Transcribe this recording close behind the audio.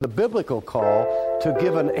The biblical call to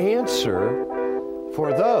give an answer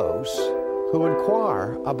for those who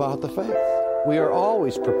inquire about the faith. We are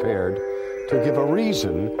always prepared to give a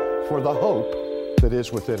reason for the hope that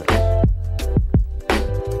is within us.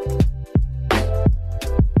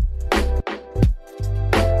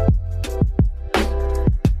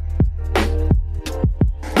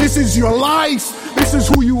 This is your life. This is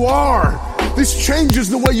who you are. This changes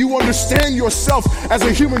the way you understand yourself as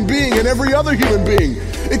a human being and every other human being.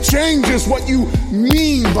 It changes what you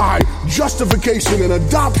mean by justification and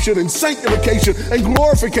adoption and sanctification and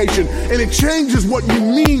glorification. And it changes what you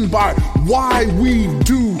mean by why we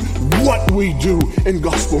do what we do in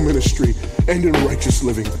gospel ministry and in righteous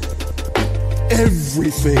living.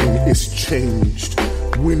 Everything is changed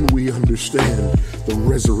when we understand the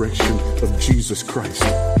resurrection of Jesus Christ.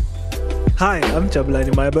 Hi, I'm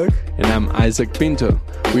Jabulani Myberg. And I'm Isaac Pinto.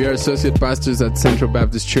 We are associate pastors at Central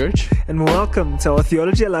Baptist Church. And welcome to our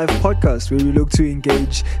Theology Alive podcast, where we look to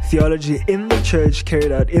engage theology in the church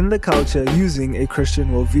carried out in the culture using a Christian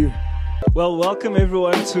worldview. Well, welcome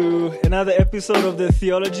everyone to another episode of the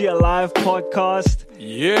Theology Alive podcast.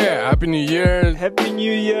 Yeah, Happy New Year. Happy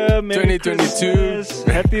New Year, Merry 2022. Christmas,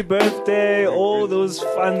 Happy birthday, all those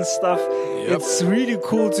fun stuff. Yep. It's really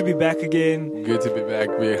cool to be back again. Good to be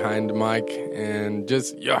back behind the mic. And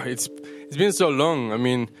just, it's been so long. I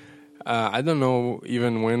mean, I don't know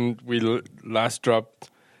even when we last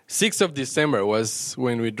dropped. 6th of December was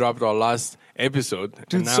when we dropped our last episode.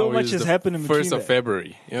 Dude, so much has happened in between 1st of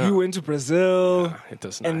February. Yeah. You went to Brazil, it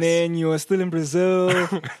was nice. And then you were still in Brazil,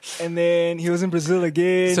 and then he was in Brazil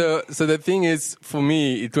again. So the thing is, for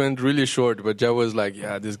me, it went really short, but Joe was like,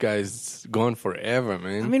 yeah, this guy's gone forever,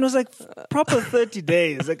 man. I mean, it was like proper 30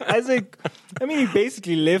 days. Like Isaac, he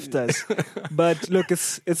basically left us. But look,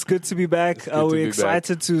 it's good to be back. We're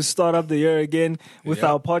excited to start up the year again with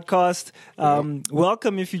our podcast.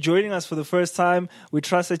 Welcome if you're joining us for the first time. We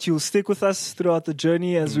trust that you'll stick with us throughout the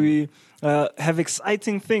journey as we have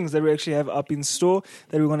exciting things that we actually have up in store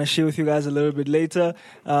that we're going to share with you guys a little bit later.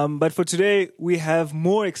 But for today, we have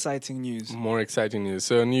more exciting news.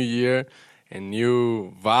 So new year and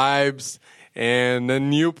new vibes and a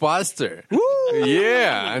new pastor. Woo!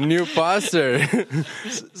 Yeah, a new pastor.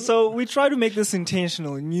 So we try to make this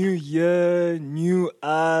intentional. New year, new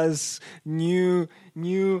us, new.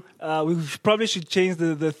 We probably should change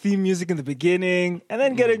the theme music in the beginning and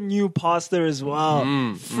then get a new pastor as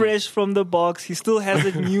well. Fresh from the box. He still has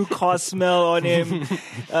a new car smell on him.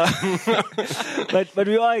 But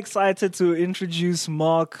we are excited to introduce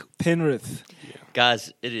Mark Penrith.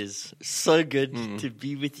 Guys, it is so good to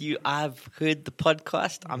be with you. I've heard the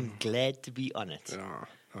podcast. I'm glad to be on it.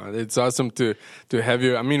 It's awesome to have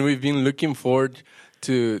you. I mean, we've been looking forward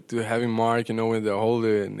to having Mark, with the whole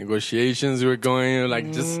negotiations were going,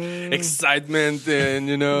 like just excitement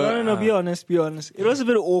and, No, be honest. It was a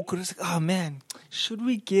bit awkward. It's like, oh man, should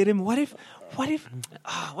we get him? What if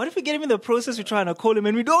we get him in the process? We're trying to call him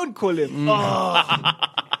and we don't call him.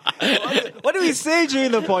 What do we say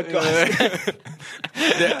during the podcast?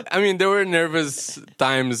 There were nervous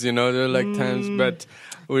times, there were like times, but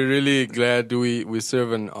we're really glad we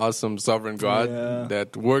serve an awesome sovereign God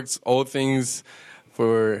that works all things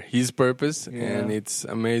for His purpose, and it's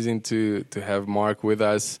amazing to have Mark with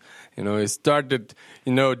us. It started,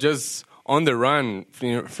 just on the run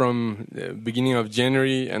from the beginning of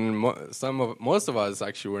January, and most of us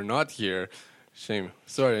actually were not here. Shame.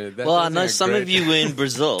 Sorry. Well, I know some of you were in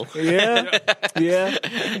Brazil. Yeah.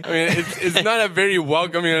 It's not a very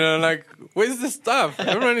welcoming. Like, where's the stuff?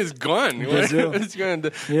 Everyone is gone. What's going on?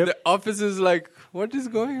 The office is like, what is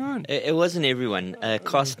going on? It wasn't everyone.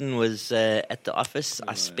 Carsten was at the office.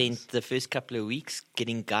 I spent the first couple of weeks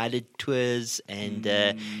getting guided tours and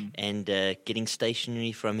getting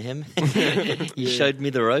stationery from him. He showed me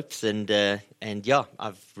the ropes, and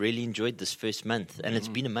I've really enjoyed this first month. And it's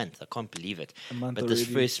been a month. I can't believe it. But this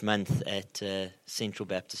first month at Central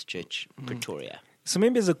Baptist Church, Pretoria. So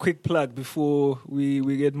maybe as a quick plug before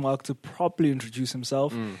we get Mark to properly introduce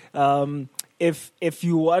himself. If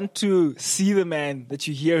you want to see the man that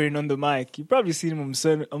you're hearing on the mic, you've probably seen him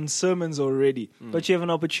on sermons already, but you have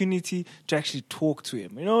an opportunity to actually talk to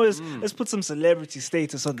him. Let's put some celebrity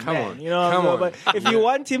status on the man. But if you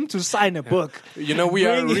want him to sign a book, we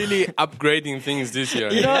are really upgrading things this year.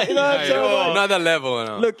 Another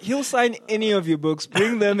level. Look, he'll sign any of your books.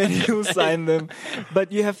 Bring them and he'll sign them.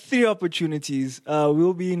 But you have 3 opportunities.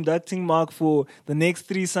 We'll be inducting Mark for the next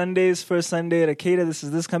 3 Sundays. First Sunday at Arcata. This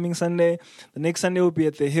is this coming Sunday. The next Sunday will be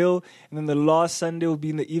at the Hill, and then the last Sunday will be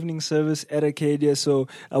in the evening service at Arcadia. So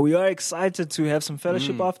we are excited to have some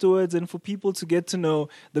fellowship afterwards, and for people to get to know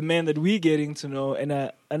the man that we're getting to know and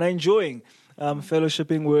are enjoying.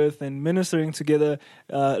 fellowshipping with and ministering together.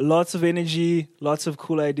 Lots of energy, lots of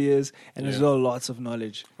cool ideas, and as well lots of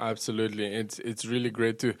knowledge. Absolutely. It's really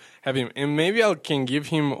great to have him. And maybe I can give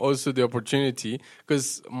him also the opportunity,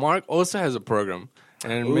 because Mark also has a program.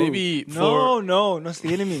 And maybe No, it's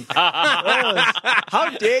the enemy. How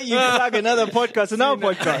dare you plug another podcast in our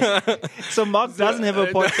podcast? So Mark doesn't have a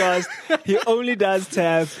podcast. He only does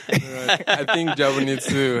Tab. Right. I think Java needs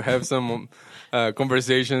to have some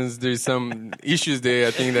conversations. There's some issues there,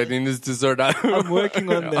 I think, that he needs to sort out. I'm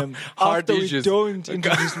working on them. Hard After issues. we don't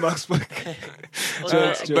introduce Mark's book.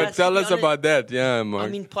 But tell us about that. Yeah, Mark. I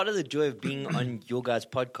mean, part of the joy of being on your guys'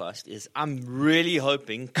 podcast is I'm really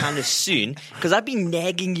hoping kind of soon, because I've been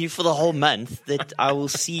nagging you for the whole month, that I will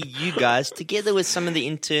see you guys together with some of the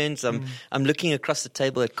interns. I'm looking across the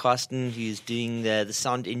table at Carsten, who's doing the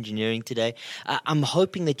sound engineering today. I'm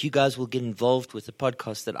hoping that you guys will get involved with the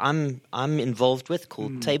podcast that I'm involved with,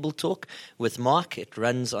 called Table Talk with Mark. It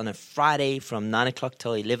runs on a Friday from 9 o'clock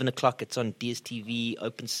till 11 o'clock. It's on DSTV,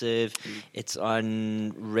 OpenServe. It's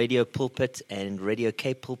on Radio Pulpit and Radio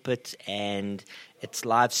K Pulpit, and it's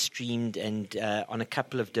live streamed and on a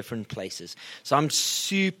couple of different places. So I'm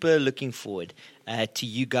super looking forward to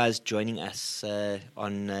you guys joining us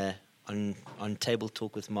on Table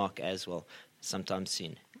Talk with Mark as well sometime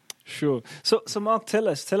soon. Sure. So Mark, tell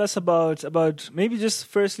us about maybe just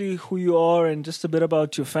firstly who you are and just a bit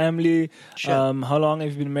about your family. Sure. How long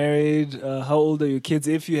have you been married? How old are your kids,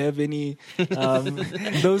 if you have any?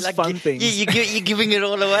 Those fun things. You're giving it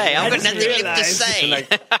all away. I've got nothing left to say.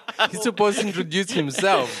 He's supposed to introduce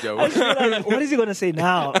himself, Joe. What is he going to say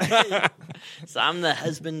now? So I'm the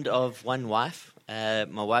husband of one wife. My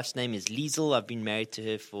wife's name is Liesel. I've been married to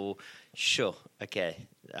her for okay.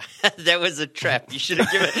 That was a trap. You should have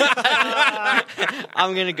given it.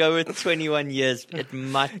 I'm going to go with 21 years. It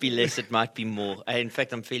might be less. It might be more. In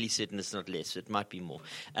fact, I'm fairly certain it's not less. It might be more.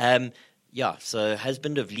 So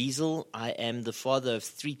husband of Liesel. I am the father of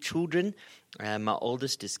 3 children. My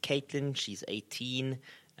oldest is Caitlin. She's 18.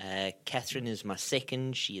 Catherine is my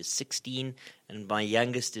second. She is 16. And my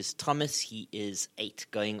youngest is Thomas. He is 8,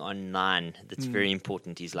 going on 9. That's very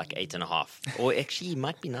important. He's like 8.5. Or actually, he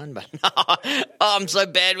might be 9 by now. Oh, I'm so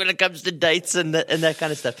bad when it comes to dates and that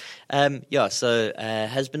kind of stuff. So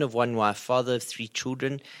husband of one wife, father of 3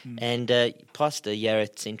 children, and pastor here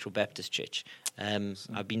at Central Baptist Church.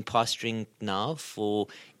 I've been pastoring now for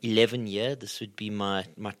 11 years. This would be my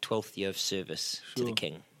 12th year of service to the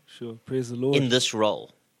King. Sure. Praise the Lord. In this role.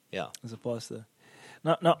 Yeah, as a pastor.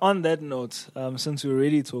 Now, on that note, since we're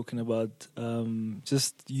already talking about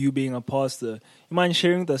just you being a pastor, you mind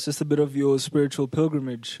sharing with us just a bit of your spiritual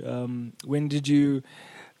pilgrimage? When did you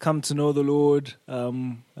come to know the Lord?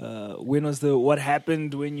 What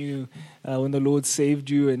happened when the Lord saved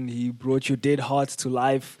you and He brought your dead heart to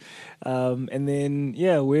life? And then,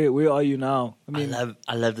 where are you now?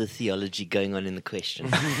 I love the theology going on in the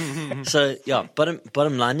question. So,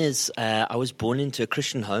 bottom line is, I was born into a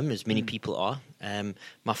Christian home, as many people are.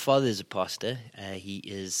 My father is a pastor. He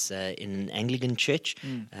is in an Anglican church.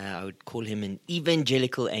 I would call him an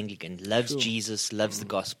evangelical Anglican. Loves Jesus, loves the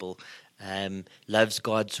gospel, loves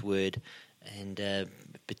God's word. And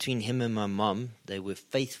between him and my mom, they were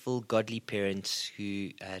faithful, godly parents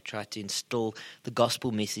who tried to instill the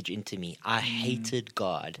gospel message into me. I hated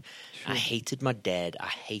God. Sure. I hated my dad. I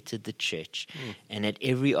hated the church. And at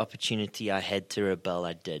every opportunity I had to rebel,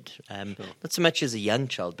 I did. Not so much as a young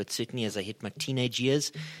child, but certainly as I hit my teenage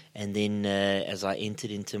years. And then as I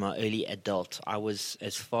entered into my early adult, I was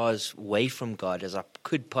as far away from God as I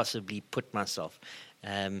could possibly put myself.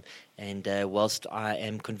 Whilst I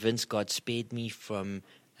am convinced God spared me from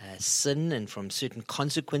sin and from certain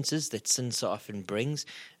consequences that sin so often brings,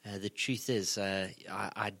 the truth is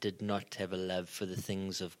I did not have a love for the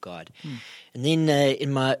things of God. And then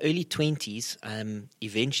in my early 20s,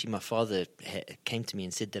 eventually my father came to me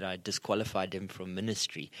and said that I disqualified him from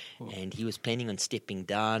ministry. And he was planning on stepping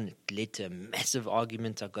down. It led to a massive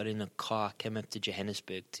argument. I got in a car, came up to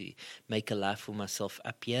Johannesburg to make a life for myself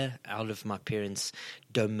up here, out of my parents'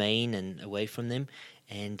 domain and away from them.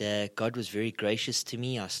 And God was very gracious to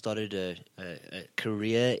me. I started a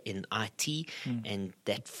career in IT, and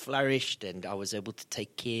that flourished, and I was able to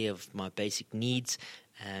take care of my basic needs.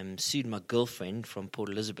 Soon my girlfriend from Port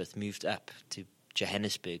Elizabeth moved up to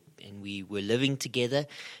Johannesburg, and we were living together.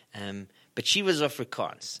 But she was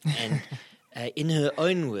Afrikaans, and in her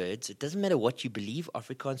own words, it doesn't matter what you believe,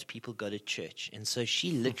 Afrikaans people go to church. And so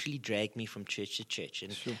she literally dragged me from church to church.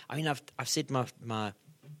 And I mean, I've said my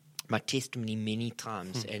testimony many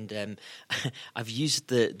times, and I've used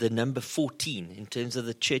the number 14 in terms of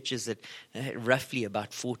the churches that roughly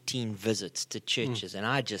about 14 visits to churches, and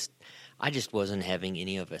I I just wasn't having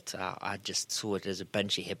any of it. I just saw it as a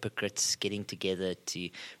bunch of hypocrites getting together to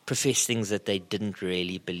profess things that they didn't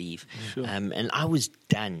really believe. Sure. And I was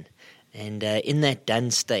done. And in that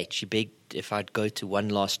done state, she begged if I'd go to one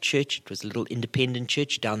last church. It was a little independent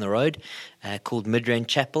church down the road called Midrand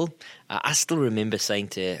Chapel. I still remember saying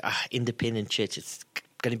to her, independent church, it's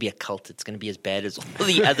going to be a cult. It's going to be as bad as all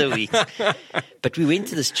the other weeks. But we went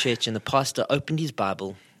to this church, and the pastor opened his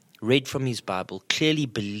Bible, read from his Bible, clearly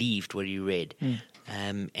believed what he read.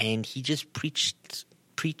 And he just preached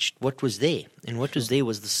what was there. And what was there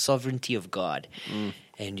was the sovereignty of God.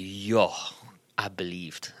 And I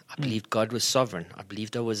believed. I believed God was sovereign. I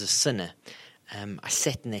believed I was a sinner. I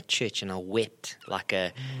sat in that church and I wept like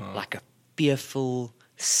a fearful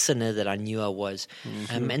sinner that I knew I was.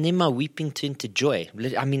 And then my weeping turned to joy.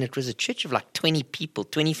 I mean, it was a church of like 20 people,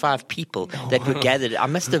 25 people that were gathered. I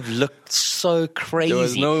must have looked so crazy. There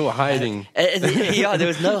was no hiding. There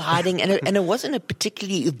was no hiding. And it wasn't a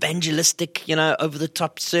particularly evangelistic, over the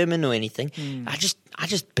top sermon or anything. I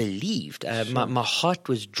just believed. My heart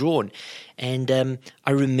was drawn. And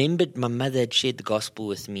I remembered my mother had shared the gospel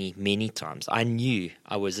with me many times. I knew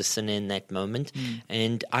I was a sinner in that moment.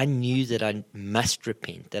 And I knew that I must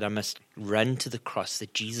repent, that I must run to the cross,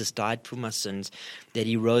 that Jesus died for my sins, that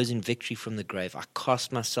he rose in victory from the grave. I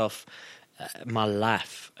cast my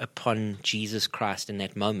life upon Jesus Christ in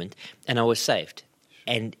that moment, and I was saved.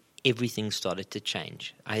 And everything started to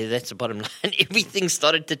change. That's the bottom line. Everything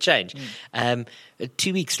started to change.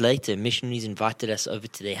 2 weeks later, missionaries invited us over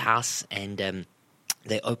to their house, and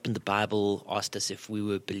they opened the Bible, asked us if we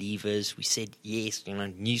were believers. We said yes,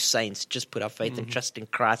 new saints, just put our faith and trust in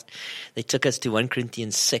Christ. They took us to 1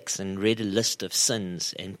 Corinthians 6 and read a list of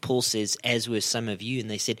sins. And Paul says, as were some of you. And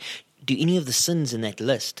they said, do any of the sins in that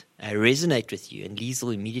list resonate with you? And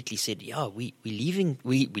Liesl immediately said, yeah, we're leaving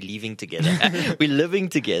together. We're living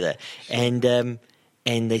together. And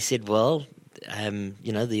they said, well,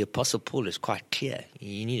 the Apostle Paul is quite clear.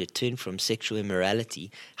 You need to turn from sexual immorality.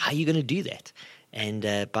 How are you going to do that?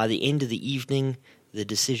 And by the end of the evening, the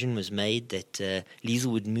decision was made that Liesl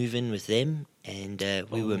would move in with them. And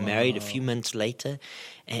we were married a few months later.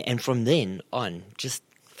 And from then on, just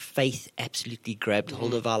faith absolutely grabbed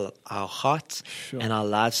hold of our hearts, and our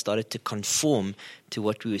lives started to conform to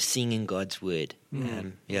what we were seeing in God's word.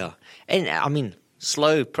 And I mean,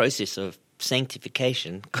 slow process of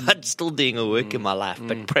sanctification. God's still doing a work in my life,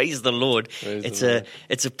 but praise the Lord. It's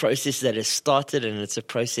a process that has started, and it's a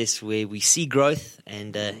process where we see growth.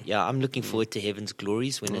 And I'm looking forward to heaven's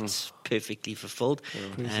glories when it's perfectly fulfilled.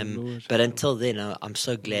 But until then, I'm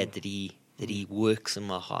so glad that He works in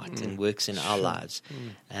my heart and works in our lives.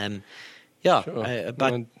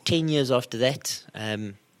 About 10 years after that,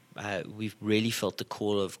 we've really felt the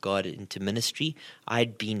call of God into ministry.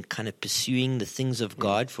 I'd been kind of pursuing the things of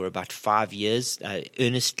God for about 5 years,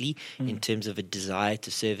 earnestly, in terms of a desire to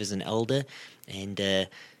serve as an elder. And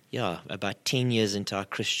about 10 years into our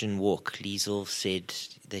Christian walk, Liesl said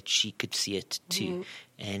that she could see it too.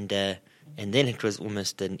 And then it was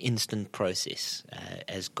almost an instant process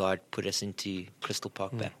as God put us into Crystal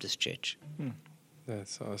Park Baptist Church.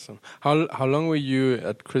 That's awesome. How long were you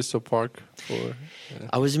at Crystal Park for?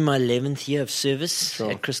 I was in my 11th year of service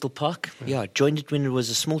at Crystal Park. I joined it when it was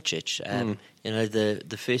a small church.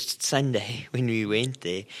 The first Sunday when we went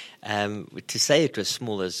there, to say it was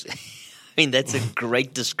small is... I mean, that's a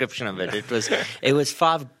great description of it. It was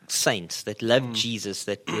 5 saints that loved Jesus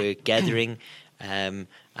that were gathering.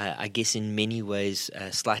 I guess in many ways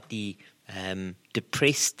slightly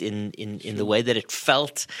depressed in the way that it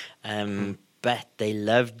felt, but they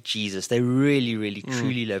loved Jesus. They really, really,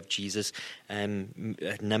 truly loved Jesus. A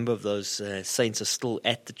number of those saints are still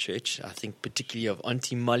at the church. I think particularly of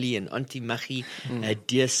Auntie Molly and Auntie Machi,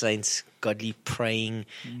 dear saints, godly praying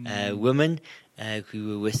women who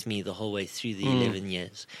were with me the whole way through the 11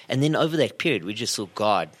 years. And then over that period, we just saw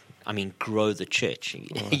God grow the church,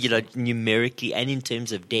 numerically and in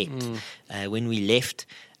terms of depth. When we left,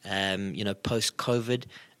 post-COVID,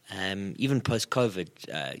 even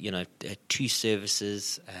post-COVID, 2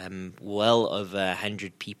 services, well over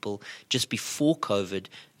 100 people. Just before COVID,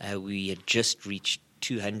 we had just reached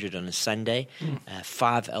 200 on a Sunday,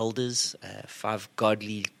 5 elders, 5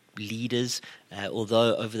 godly leaders,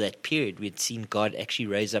 although over that period we had seen God actually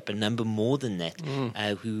raise up a number more than that,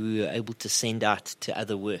 who we were able to send out to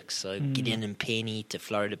other works. So Gideon and Penny to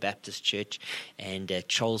Florida Baptist Church, and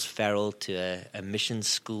Charles Farrell to a mission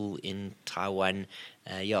school in Taiwan.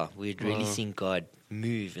 We had really seen God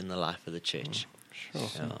move in the life of the church.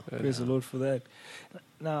 Praise the Lord for that.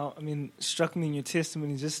 Now, struck me in your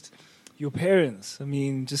testimony, just your parents.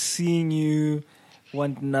 Just seeing you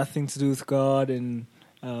want nothing to do with God, and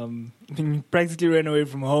you practically ran away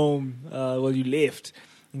from home. You left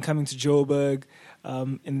and coming to Joburg,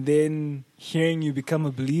 and then hearing you become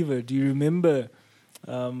a believer. Do you remember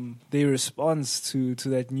their response to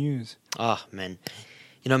that news? Oh, man.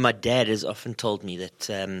 My dad has often told me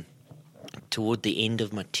that toward the end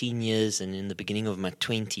of my teen years and in the beginning of my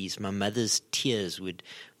 20s, my mother's tears would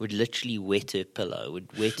literally wet her pillow,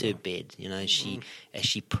 would wet her bed, as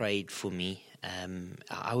she prayed for me.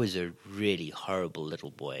 I was a really horrible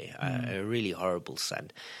little boy, a really horrible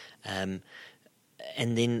son. And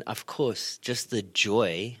then, of course, just the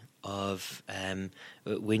joy of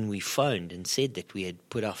when we phoned and said that we had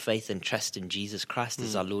put our faith and trust in Jesus Christ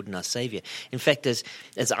as our Lord and our Savior. In fact, as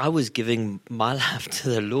I was giving my life to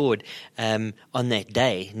the Lord on that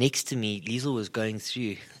day, next to me, Liesl was going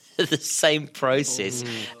through the same process.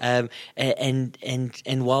 And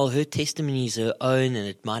while her testimony is her own and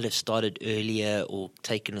it might have started earlier or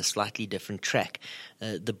taken a slightly different track,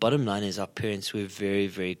 the bottom line is our parents were very,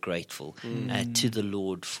 very grateful to the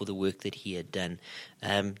Lord for the work that He had done.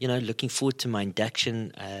 Looking forward to my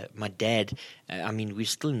induction. My dad, we're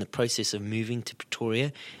still in the process of moving to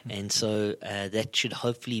Pretoria, and so that should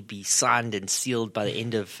hopefully be signed and sealed by the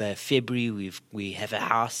end of February. We have a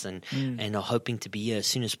house and are hoping to be here as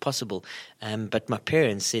soon as possible. But my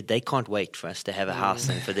parents said they can't wait for us to have a house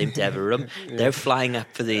and for them to have a room. They're flying up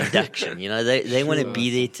for the induction. They want to be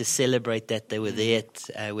there to celebrate that. They were there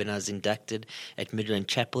when I was inducted at Midland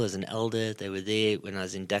Chapel as an elder. They were there when I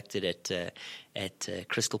was inducted at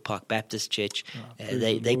Crystal Park Baptist Church.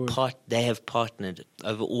 They have partnered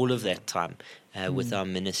over all of that time with our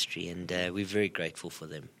ministry, and we're very grateful for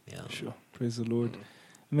them. Yeah. Sure. Praise the Lord.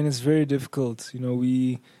 It's very difficult.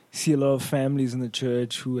 We see a lot of families in the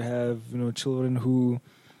church who have children who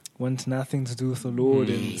want nothing to do with the Lord,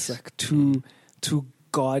 and it's like two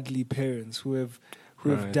godly parents who have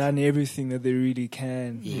done everything that they really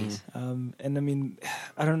can. Yes. And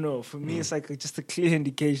I don't know. For me, it's like just a clear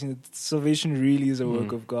indication that salvation really is a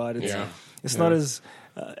work of God. It's not as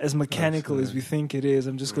mechanical as we think it is.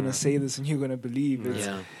 I'm just going to say this and you're going to believe.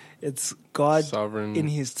 It's God sovereign in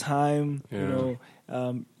His time.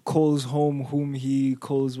 Calls home whom He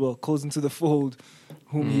calls into the fold,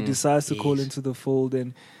 whom He decides to call into the fold,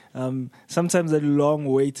 and sometimes a long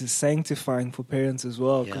way to sanctifying for parents as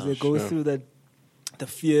well, because they go through the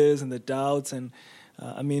fears and the doubts, and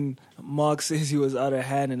Mark says he was out of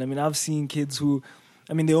hand, and I've seen kids who,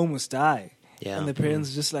 they almost die. Yeah. And the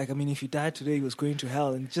parents just like, if you died today, he was going to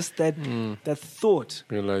hell. And just that thought.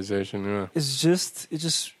 Realization, it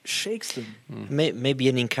just shakes them. Maybe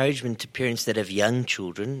an encouragement to parents that have young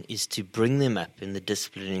children is to bring them up in the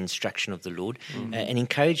discipline and instruction of the Lord. An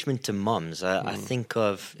encouragement to moms. I think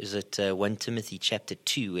of, 1 Timothy chapter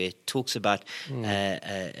 2, where it talks about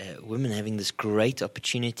women having this great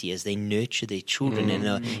opportunity as they nurture their children and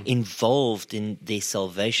are involved in their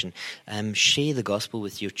salvation. Share the gospel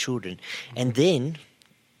with your children. And then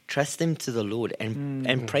trust them to the Lord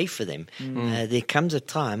and pray for them. There comes a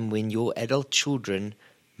time when your adult children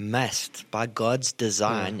must, by God's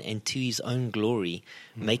design and to His own glory,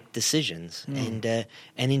 make decisions and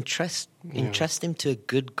entrust them to a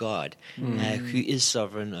good God who is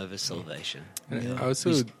sovereign over salvation.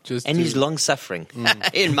 Also, He's long suffering.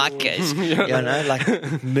 In my case,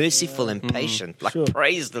 merciful and patient.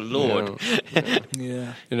 Praise the Lord.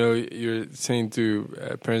 You're saying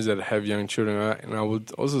to parents that have young children, and I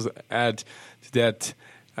would also add to that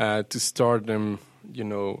to start them,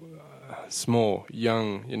 small,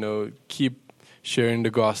 young, keep sharing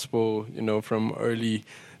the gospel, from early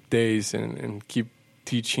days and keep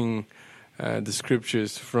teaching the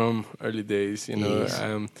scriptures from early days, Yes.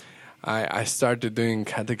 I started doing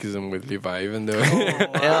catechism with Levi, even though...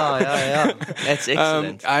 That's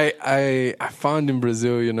excellent. I found in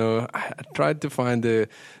Brazil, I tried to find the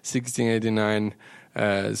 1689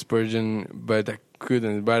 Spurgeon, but I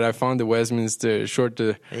couldn't. But I found the Westminster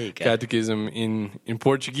Shorter Catechism in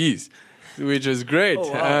Portuguese, which was great.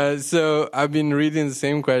 Oh, wow. So I've been reading the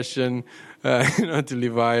same question to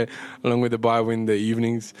Levi along with the Bible in the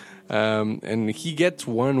evenings. And he gets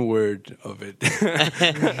one word of it,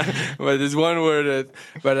 but there's one word.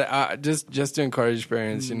 Just to encourage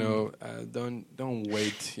parents, don't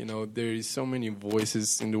wait. There is so many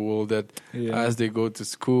voices in the world that as they go to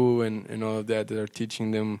school and all of that are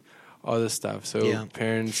teaching them other stuff. So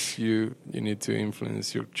parents, you need to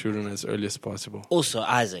influence your children as early as possible. Also,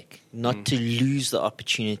 Isaac, not to lose the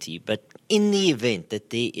opportunity, but in the event that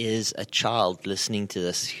there is a child listening to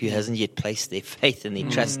this who hasn't yet placed their faith and their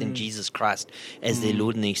trust in Jesus Christ as their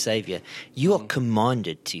Lord and their Savior, you are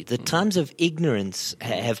commanded to. The times of ignorance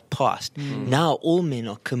have passed. Now all men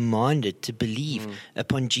are commanded to believe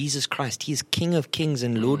upon Jesus Christ. He is King of kings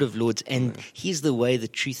and Lord of lords, and He's the way, the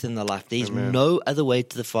truth, and the life. There is no other way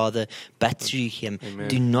to the Father but through Him.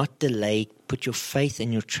 Do not delay. Put your faith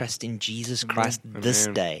and your trust in Jesus Christ this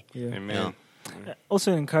day. Amen.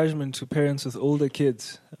 Also, an encouragement to parents with older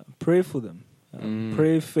kids: pray for them.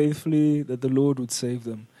 Pray faithfully that the Lord would save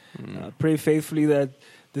them. Pray faithfully that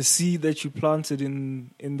the seed that you planted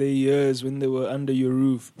in their years when they were under your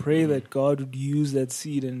roof, pray that God would use that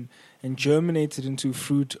seed and germinate it into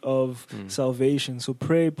fruit of salvation. So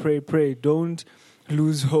pray. Don't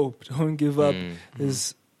lose hope. Don't give up.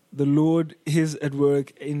 The Lord is at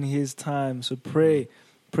work in His time. So pray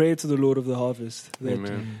to the Lord of the harvest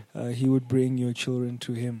that He would bring your children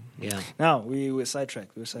to Him. Yeah. Now we're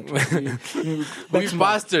sidetracked. We're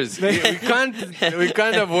pastors. we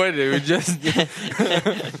can't avoid it. We just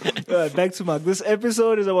back to Mark. This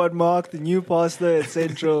episode is about Mark, the new pastor at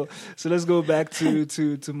Central. So let's go back to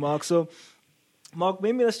Mark. So Mark,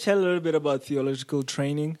 maybe let's chat a little bit about theological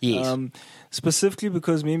training. Yes. Specifically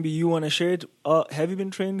because maybe you want to share it. Have you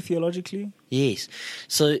been trained theologically? Yes.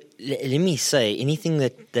 So let me say, anything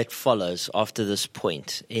that follows after this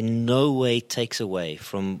point in no way takes away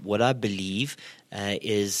from what I believe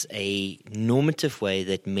is a normative way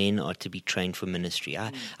that men are to be trained for ministry.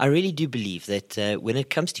 I really do believe that when it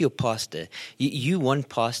comes to your pastor, you want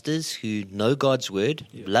pastors who know God's word,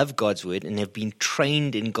 love God's word, and have been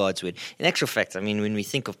trained in God's word. In actual fact, I mean, when we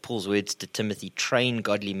think of Paul's words to Timothy, train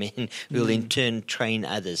godly men who will in turn train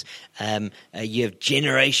others. You have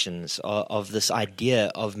generations of this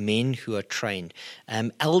idea of men who are trained.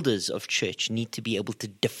 Elders of church need to be able to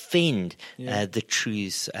defend the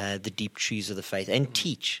truths, the deep truths of the faith, and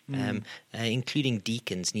teach, including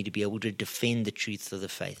deacons need to be able to defend the truths of the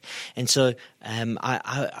faith. And so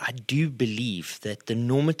I do believe that the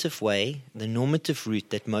normative way, the normative route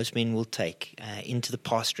that most men will take into the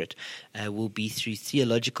pastorate will be through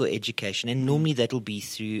theological education, and normally that will be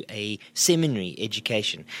through a seminary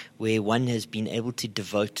education where one has been able to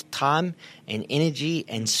devote time and energy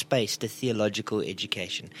and space to theological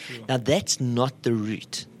education. Now that's not the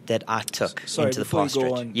route that I took into the pastorate.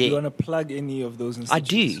 Go on, do you want to plug any of those institutions? I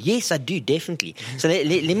do. Yes, I do, definitely. So let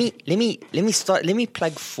me start. Let me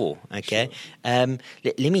plug 4. Okay. Sure.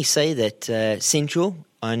 Let me say that Central,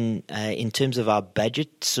 in terms of our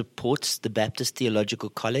budget, supports the Baptist Theological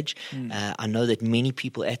College. I know that many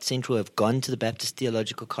people at Central have gone to the Baptist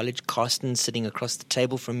Theological College. Carsten, sitting across the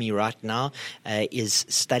table from me right now, is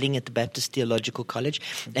studying at the Baptist Theological College,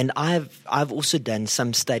 and I've also done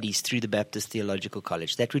some studies through the Baptist Theological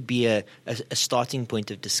College. That would be a starting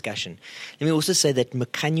point of discussion. Let me also say that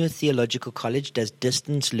Makanyo Theological College does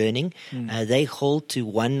distance learning. They hold to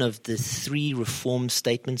one of the 3 Reformed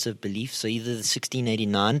statements of belief, so either the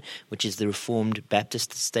 1689, which is the Reformed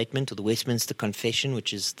Baptist statement, or the Westminster Confession,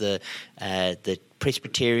 which is the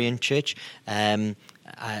Presbyterian Church, or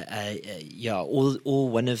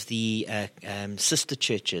one of the sister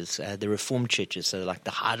churches, the Reformed churches, so like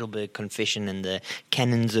the Heidelberg Confession and the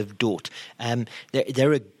Canons of Dort.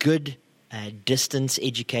 They're a good distance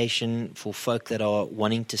education for folk that are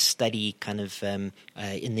wanting to study kind of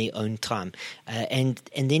in their own time. And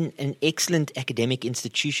then an excellent academic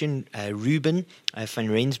institution, Reuben van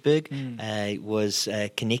Rensburg, was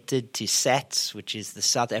connected to SATS, which is the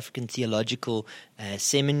South African Theological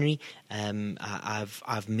Seminary.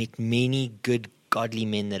 I've met many good godly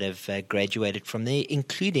men that have graduated from there,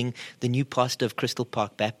 including the new pastor of Crystal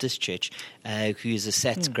Park Baptist Church, who is a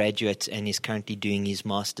SATS graduate and is currently doing his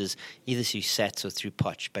master's either through SATS or through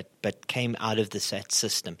Potch, but came out of the SATS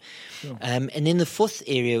system. Sure. And then the 4th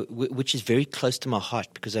area, which is very close to my heart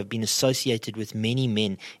because I've been associated with many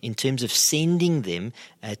men in terms of sending them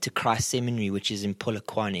to Christ Seminary, which is in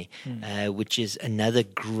Polokwane, which is another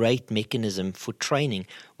great mechanism for training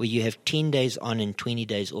where you have 10 days on and 20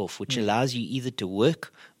 days off, which allows you either to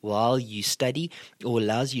work while you study or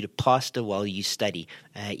allows you to pastor while you study,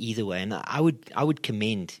 either way. And I would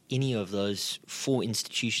commend any of those 4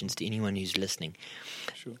 institutions to anyone who's listening.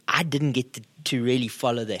 Sure. I didn't get to really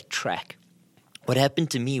follow that track. What happened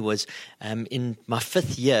to me was in my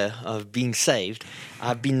 5th year of being saved,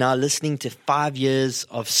 I've been now listening to 5 years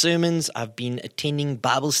of sermons. I've been attending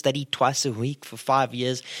Bible study twice a week for 5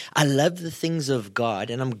 years. I love the things of God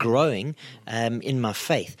and I'm growing in my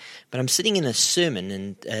faith. But I'm sitting in a sermon,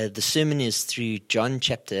 and the sermon is through John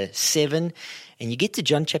chapter 7. And you get to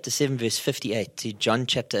John chapter 7, verse 58, to John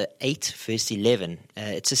chapter 8, verse 11.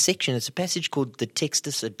 It's a passage called the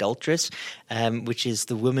Textus Adulteress, which is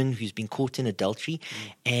the woman who's been caught in adultery.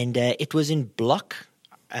 And it was in block,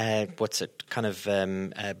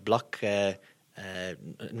 block...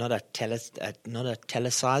 not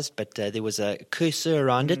italicized, but there was a cursor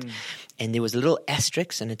around it, and there was a little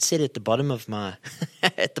asterisk, and it said at the bottom of my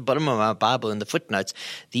Bible in the footnotes,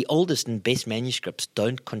 the oldest and best manuscripts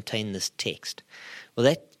don't contain this text. Well,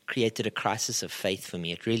 that created a crisis of faith for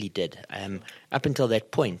me. It really did. Up until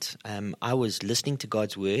that point, I was listening to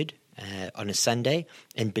God's word on a Sunday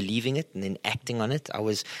and believing it and then acting on it. I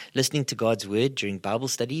was listening to God's word during Bible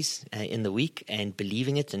studies in the week and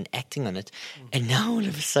believing it and acting on it. And now all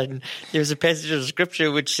of a sudden there was a passage of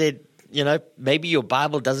scripture which said, maybe your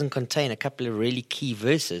Bible doesn't contain a couple of really key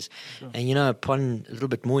verses. Sure. And, upon a little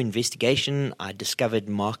bit more investigation, I discovered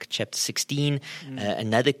Mark chapter 16,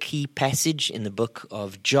 another key passage in the book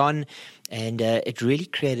of John. And it really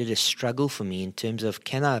created a struggle for me in terms of,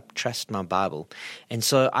 can I trust my Bible? And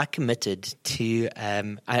so I committed to,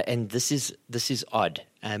 and this is odd.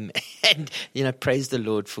 And, praise the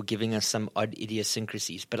Lord for giving us some odd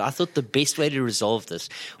idiosyncrasies. But I thought the best way to resolve this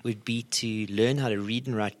would be to learn how to read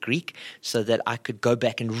and write Greek so that I could go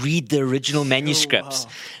back and read the original manuscripts.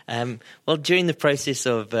 Oh, wow. During the process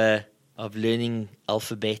of learning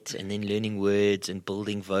alphabet and then learning words and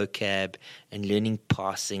building vocab and learning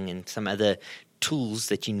parsing and some other tools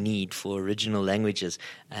that you need for original languages,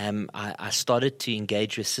 I started to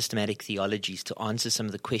engage with systematic theologies to answer some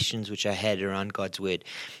of the questions which I had around God's word.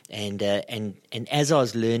 And as I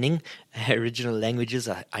was learning original languages,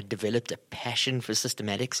 I developed a passion for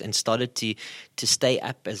systematics and started to stay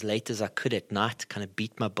up as late as I could at night, kind of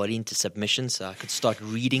beat my body into submission so I could start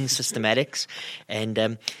reading systematics.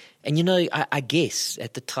 And I guess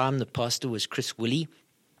at the time the pastor was Chris Woolley.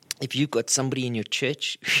 If you've got somebody in your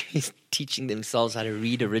church who's teaching themselves how to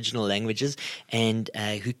read original languages and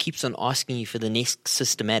who keeps on asking you for the next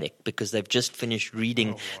systematic because they've just finished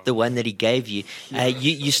reading the one that he gave you,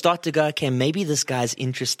 you start to go, okay, maybe this guy's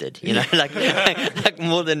interested, like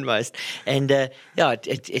more than most. And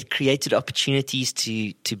it created opportunities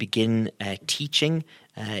to begin teaching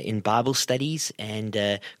in Bible studies,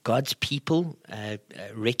 and God's people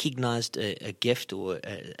recognized a gift or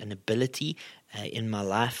an ability in my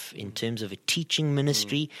life in terms of a teaching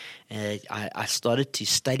ministry. I started to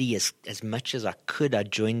study as much as I could. I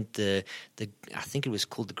joined I think it was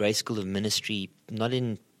called the Grace School of Ministry, not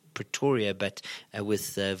in Pretoria, but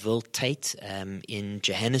with Will Tate in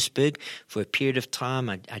Johannesburg for a period of time.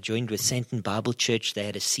 I joined with Santon Bible Church. They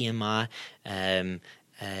had a CMI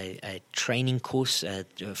a training course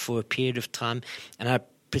for a period of time, and I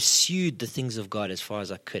pursued the things of God as far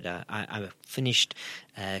as I could. I finished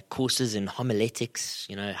courses in homiletics,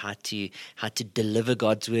 how to deliver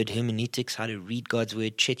God's word, hermeneutics, how to read God's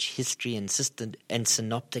word, church history, and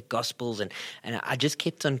synoptic gospels, and I just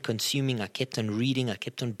kept on consuming. I kept on reading. I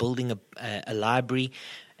kept on building a library.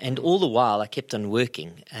 And all the while, I kept on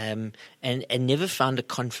working and never found a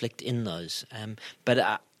conflict in those.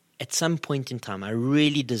 But at some point in time, I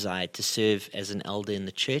really desired to serve as an elder in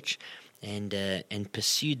the church, and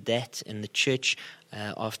pursued that. And the church,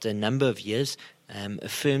 after a number of years,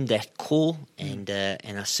 affirmed that call, and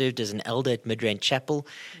I served as an elder at Midrand Chapel.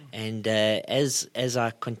 And as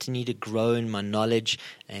I continued to grow in my knowledge,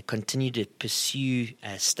 continued to pursue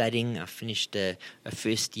studying, I finished a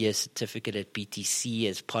first year certificate at BTC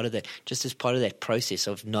as part of that process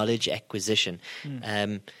of knowledge acquisition.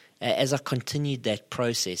 As I continued that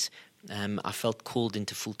process, I felt called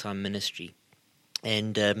into full-time ministry.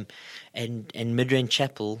 And Midrand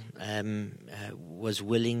Chapel was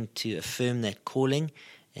willing to affirm that calling,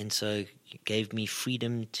 and so it gave me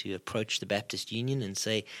freedom to approach the Baptist Union and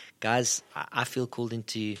say, guys, I feel called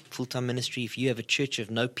into full-time ministry. If you have a church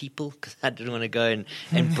of no people, because I didn't want to go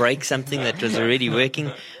and break something that was already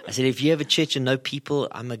working, I said, if you have a church of no people,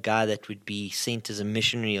 I'm a guy that would be sent as a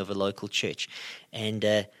missionary of a local church.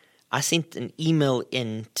 And I sent an email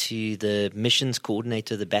in to the missions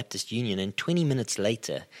coordinator of the Baptist Union, and 20 minutes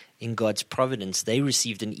later, in God's providence, they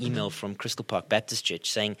received an email from Crystal Park Baptist Church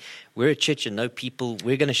saying, we're a church of no people,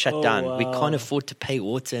 we're going to shut down, wow. We can't afford to pay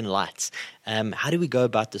water and lights. How do we go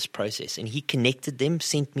about this process? And he connected them,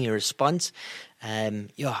 sent me a response.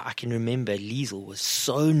 I can remember Liesl was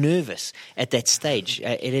so nervous at that stage.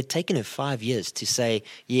 It had taken her 5 years to say,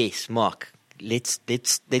 yes, Mark, Let's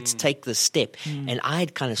take this step. And I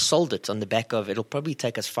had kind of sold it on the back of, it'll probably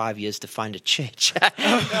take us 5 years to find a church.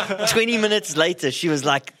 20 minutes later, she was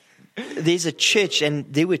like, there's a church, and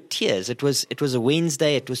there were tears. It was a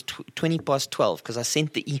Wednesday. It was 12:20, because I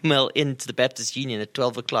sent the email into the Baptist Union at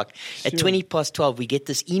 12 o'clock. At 12:20, we get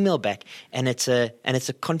this email back, and it's a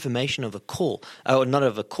confirmation of a call, or not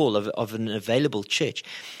of a call, of an available church.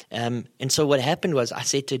 And so what happened was, I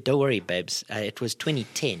said to her, "Don't worry, babes." It was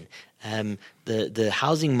 2010. The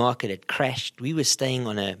housing market had crashed. We were staying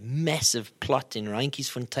on a massive plot in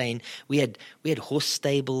Randkiesfontein. We had horse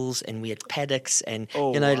stables, and we had paddocks, and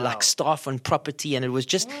like staff on property. And it was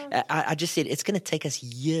just, I just said, it's going to take us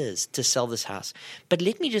years to sell this house. But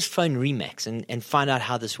let me just phone Remax and find out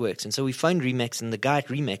how this works. And so we phoned Remax, and the guy at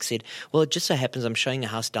Remax said, "Well, it just so happens I'm showing a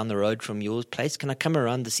house down the road from your place. Can I come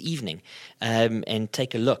around this evening and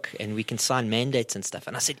take a look, and we can sign mandates and stuff?"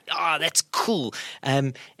 And I said, "Oh, that's cool."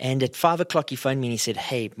 And at 5 o'clock, he phoned me and he said,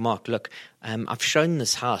 "Hey, Mark, look, I've shown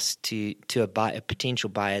this house to a potential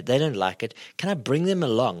buyer. They don't like it. Can I bring them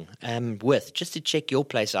along just to check your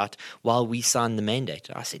place out while we sign the mandate?"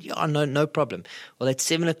 I said, "Yeah, no problem." Well, at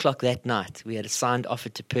 7 o'clock that night, we had a signed offer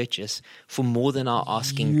to purchase for more than our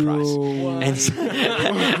asking price.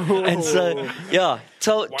 And so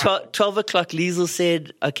 12 o'clock, Liesl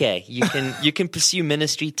said, "Okay, you can pursue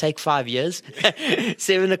ministry, take 5 years."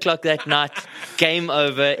 7 o'clock that night, game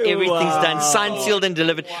over, everything's done, signed, sealed, and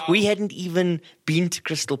delivered. We hadn't even been to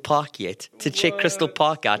Crystal Park yet to check Crystal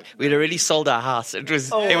Park out. We'd already sold our house. It was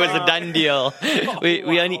a done deal.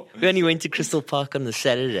 We only went to Crystal Park on the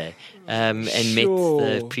Saturday and met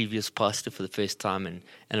the previous pastor for the first time and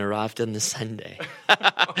arrived on the Sunday.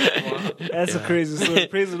 That's a crazy story.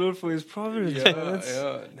 Praise the Lord for His providence.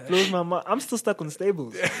 Blows my mind. I'm still stuck on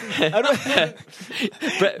stables.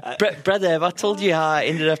 Brother, have I told you how I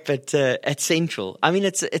ended up at Central? I mean,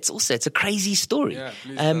 it's a crazy story. Yeah,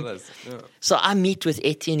 please tell us. Yeah. So I meet with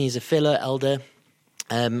Etienne. He's a fellow elder.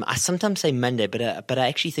 I sometimes say Monday, but I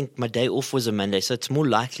actually think my day off was a Monday, so it's more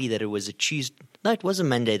likely that it was a Tuesday. No, it was a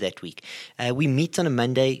Monday that week. We meet on a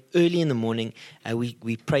Monday early in the morning.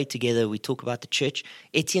 We pray together. We talk about the church.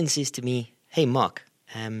 Etienne says to me, "Hey, Mark,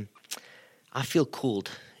 I feel called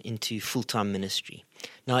into full-time ministry."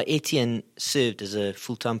 Now, Etienne served as a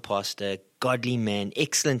full-time pastor, godly man,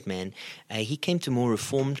 excellent man. He came to more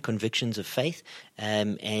reformed convictions of faith,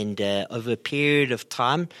 and over a period of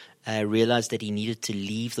time, realized that he needed to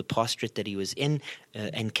leave the pastorate that he was in,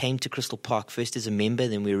 and came to Crystal Park first as a member,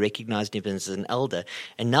 then we recognized him as an elder.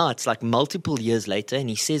 And now it's like multiple years later, and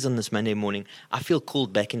he says on this Monday morning, "I feel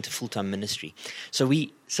called back into full-time ministry." So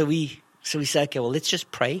we say, "Okay, well, let's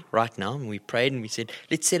just pray right now." And we prayed, and we said,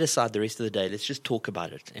 "Let's set aside the rest of the day. Let's just talk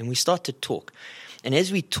about it." And we start to talk. And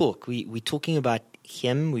as we talk, we're talking about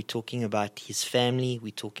him, we're talking about his family,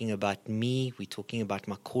 we're talking about me, we're talking about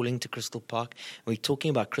my calling to Crystal Park, we're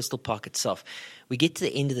talking about Crystal Park itself. We get to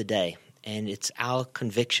the end of the day, and it's our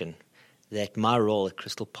conviction that my role at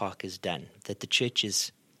Crystal Park is done, that the church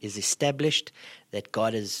is established, that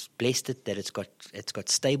God has blessed it, that it's got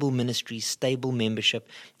stable ministries, stable membership,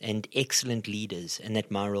 and excellent leaders, and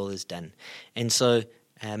that my role is done. And so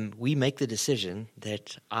we make the decision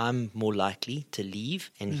that I'm more likely to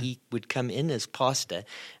leave, and he would come in as pastor.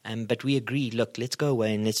 But we agree, look, let's go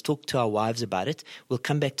away and let's talk to our wives about it. We'll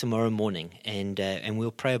come back tomorrow morning and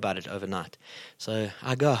we'll pray about it overnight. So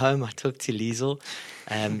I go home, I talk to Liesl,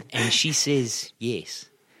 and she says yes.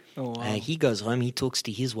 Oh, wow. He goes home, he talks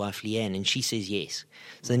to his wife Leanne, and she says yes.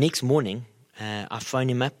 So the next morning, I phone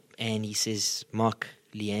him up, and he says, "Mark,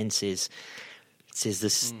 Leanne says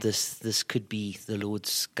this could be the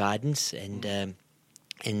Lord's guidance," and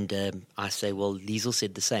I say, "Well, Liesl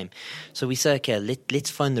said the same." So we say, "Okay,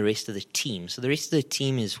 let's phone the rest of the team." So the rest of the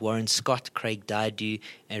team is Warren Scott, Craig Daidu,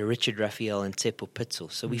 and Richard Raphael, and Tsepo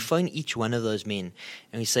Pitzel. So we phone each one of those men,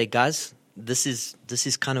 and we say, "Guys, this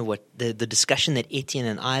is kind of what the discussion that Etienne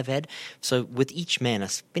and I have had." So with each man, I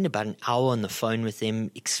spent about an hour on the phone with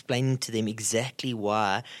them, explaining to them exactly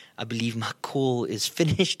why I believe my call is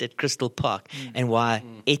finished at Crystal Park, and why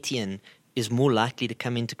Etienne is more likely to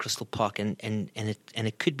come into Crystal Park, and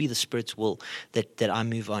it could be the Spirit's will that I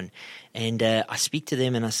move on. And I speak to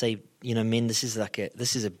them and I say, "Men, this is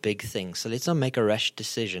a big thing. So let's not make a rash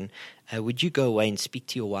decision. Would you go away and speak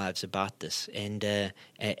to your wives about this, and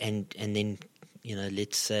then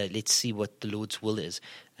let's see what the Lord's will is.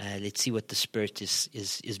 Let's see what the Spirit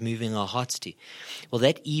is moving our hearts to." Well,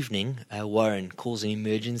 that evening, Warren calls an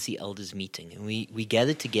emergency elders meeting, and we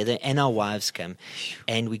gather together, and our wives come,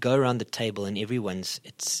 and we go around the table, and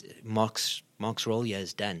it's Mark's role here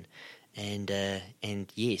is done. And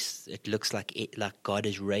yes, it looks like God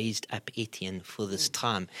has raised up Etienne for this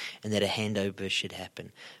time, and that a handover should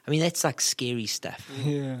happen. I mean, that's like scary stuff.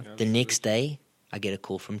 Yeah. The next day, I get a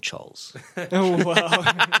call from Charles. Oh, wow.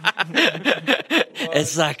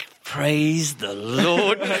 It's like, praise the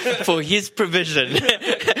Lord for his provision.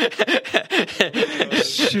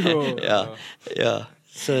 Sure. Yeah.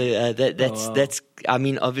 So that's. I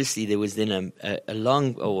mean, obviously there was then a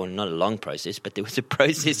long, or not a long process, but there was a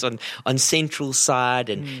process on Central side,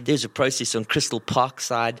 and there was a process on Crystal Park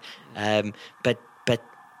side.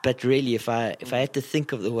 But really, if I had to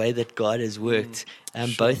think of the way that God has worked,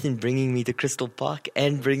 both in bringing me to Crystal Park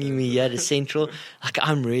and bringing me here to Central, like,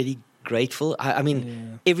 I'm really grateful. I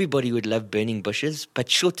mean, everybody would love burning bushes, but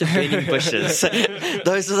short of burning bushes,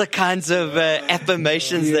 those are the kinds of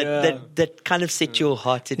affirmations that kind of set your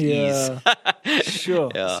heart at ease. Sure.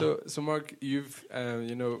 Yeah. So Mark, you've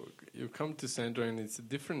you've come to Central, and it's a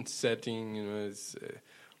different setting. It's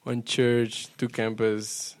one church, 2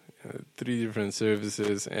 campus, 3 different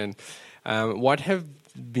services, and what have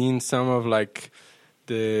been some of like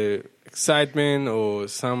the excitement or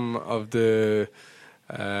some of the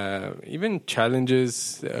even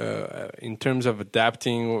challenges in terms of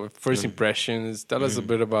adapting or first impressions? Tell us a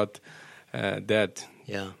bit about that.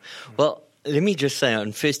 Yeah. Well, let me just say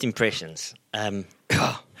on first impressions, I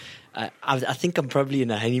think I'm probably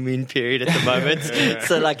in a honeymoon period at the moment.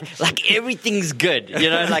 So like everything's good,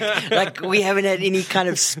 like we haven't had any kind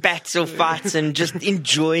of spats or fights and just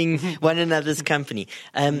enjoying one another's company.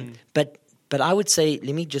 But I would say,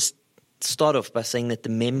 let me just start off by saying that the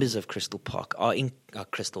members of Crystal Park are in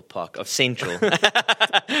Crystal Park of Central.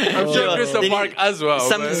 I'm sure Crystal Park as well.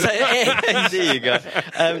 There you go.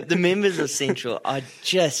 The members of Central are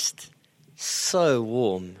just so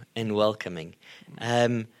warm and welcoming.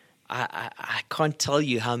 I can't tell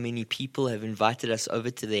you how many people have invited us over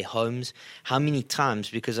to their homes, how many times,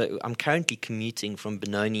 because I'm currently commuting from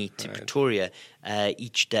Benoni to Pretoria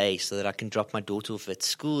each day so that I can drop my daughter off at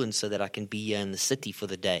school and so that I can be here in the city for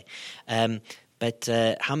the day. But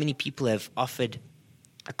how many people have offered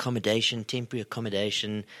accommodation, temporary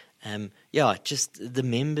accommodation? Just the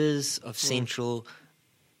members of Central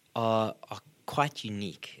are quite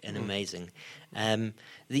unique and amazing.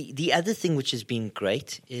 The other thing which has been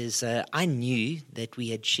great is I knew that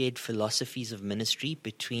we had shared philosophies of ministry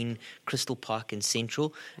between Crystal Park and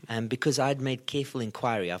Central, because I had made careful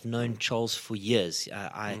inquiry. I've known Charles for years.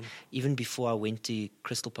 Even before I went to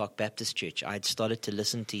Crystal Park Baptist Church, I had started to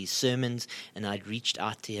listen to his sermons, and I'd reached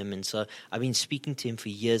out to him. And so I've been speaking to him for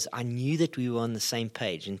years. I knew that we were on the same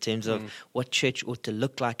page in terms of what church ought to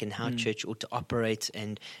look like and how church ought to operate.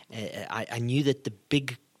 And I knew that the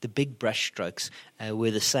big brush strokes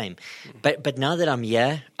were the same. But now that I'm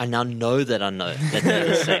here, I now know that they're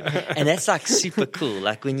the same. And that's like super cool.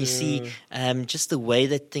 Like when you see just the way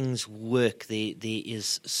that things work, there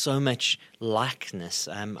is so much likeness.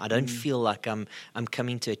 I don't feel like I'm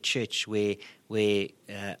coming to a church where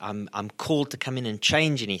I'm called to come in and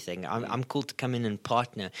change anything. I'm called to come in and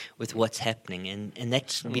partner with what's happening, and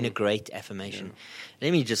that's been a great affirmation.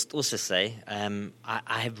 Let me just also say,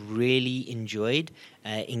 I have really enjoyed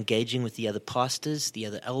engaging with the other pastors, the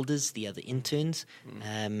other elders, the other interns.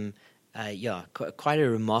 Quite a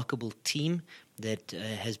remarkable team that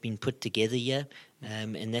has been put together here.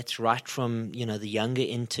 And that's right from the younger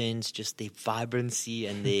interns, just their vibrancy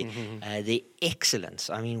and their excellence.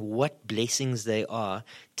 I mean, what blessings they are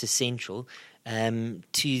to Central,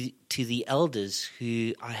 to the elders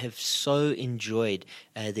who I have so enjoyed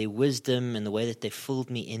their wisdom and the way that they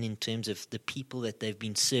filled me in terms of the people that they've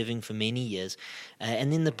been serving for many years,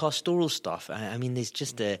 and then the pastoral staff. I mean,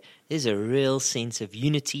 there's a real sense of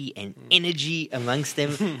unity and energy amongst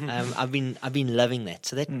them. I've been loving that.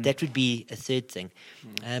 So that would be a third thing,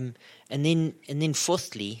 and then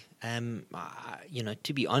fourthly.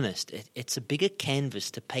 To be honest, it's a bigger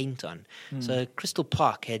canvas to paint on. So Crystal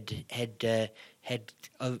Park had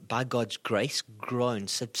by God's grace grown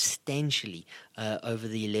substantially over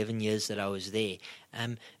the 11 years that I was there.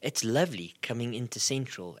 It's lovely coming into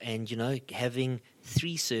Central and having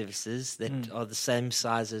 3 services that are the same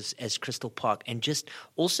size as Crystal Park, and just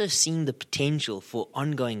also seeing the potential for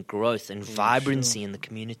ongoing growth and vibrancy in the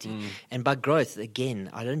community. And by growth, again,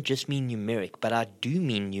 I don't just mean numeric, but I do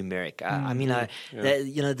mean numeric.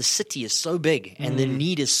 The city is so big and the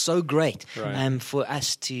need is so great for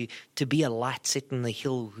us to be a light set on the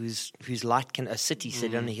hill whose light a city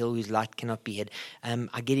set on a hill whose light cannot be hid.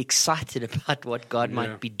 I get excited about what God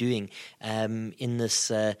might be doing in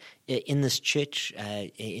this church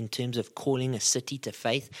in terms of calling a city to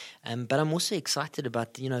faith, but I'm also excited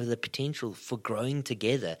about the potential for growing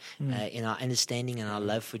together in our understanding and our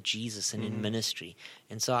love for Jesus and in ministry.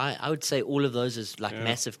 And so I would say all of those is like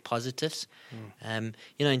massive positives.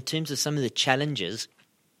 In terms of some of the challenges,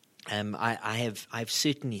 I've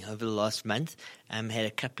certainly over the last month had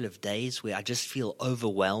a couple of days where I just feel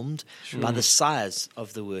overwhelmed by the size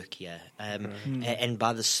of the work here and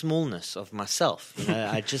by the smallness of myself. You know,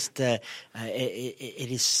 I just it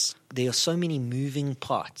is. There are so many moving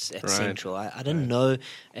parts at Central. I don't know.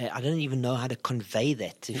 I don't even know how to convey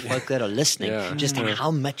that to folk that are listening. Just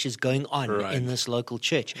how much is going on in this local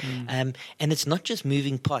church, and it's not just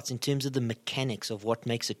moving parts in terms of the mechanics of what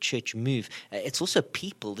makes a church move. It's also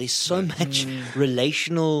people. There's so much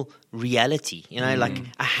relational reality, you know, like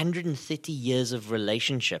 130 years of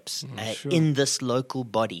relationships in this local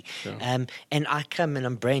body. And I come and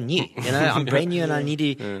I'm brand new, you know, I'm brand new and I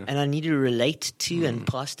need to relate to and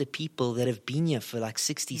pastor people that have been here for like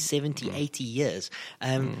 60, 70, 80 years.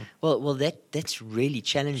 Well, that's really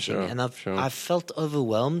challenging. And I've felt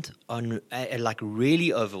overwhelmed like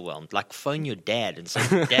really overwhelmed, like phone your dad and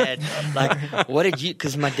say, Dad, like, what did you,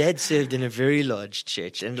 because my dad served in a very large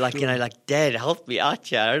church and like, you know, like, Dad, help me out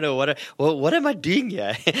here. I don't know what am I doing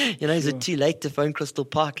here? You know, is it too late to phone Crystal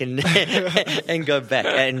Park and and go back?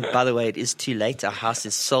 And by the way, it is too late. Our house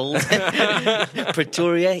is sold.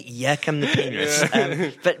 Pretoria, yeah, come the pennies.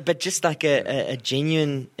 But just like a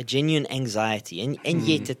genuine anxiety, and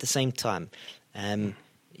yet at the same time,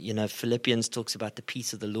 you know, Philippians talks about the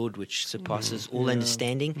peace of the Lord which surpasses all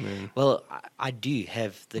understanding. Well, I do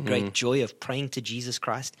have the great joy of praying to Jesus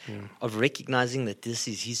Christ, of recognizing that this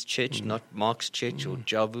is his church, not Mark's church or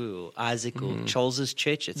Jabu or Isaac or Charles's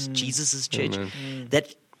church. It's Jesus's church.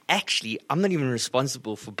 That actually, I'm not even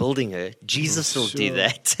responsible for building her. Jesus will do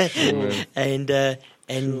that. And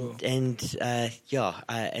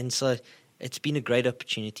so it's been a great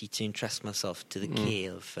opportunity to entrust myself to the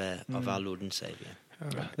care of our Lord and Savior.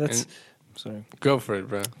 That's sorry. Go for it,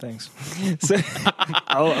 bro. Thanks. So,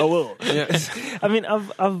 I will. Yeah. I mean,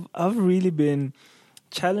 I've really been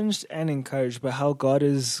challenged and encouraged by how God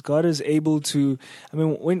is able to. I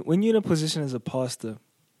mean, when you're in a position as a pastor,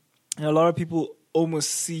 and a lot of people almost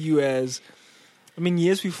see you as. I mean,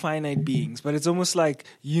 yes, we're finite beings, but it's almost like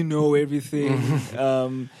you know everything.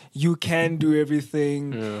 You can do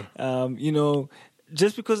everything. You know.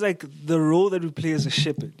 Just because, like, the role that we play as a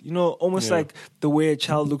shepherd, you know, almost like the way a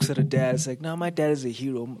child looks at a dad. It's like, no, my dad is a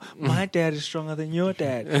hero. My dad is stronger than your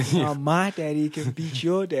dad. My daddy can beat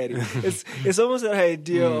your daddy. It's almost that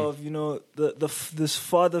idea of, you know, this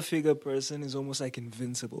father figure person is almost like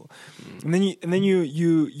invincible. And then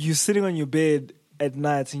you're sitting on your bed at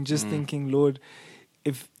night and just thinking, Lord,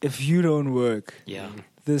 if you don't work,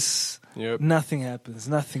 nothing happens,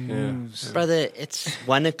 nothing moves. Brother, it's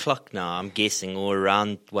 1:00 now, I'm guessing, or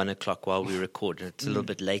around 1:00 while we record. It's a little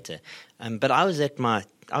bit later. But I was in my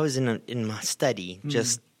study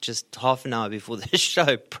just half an hour before the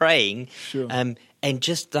show praying, and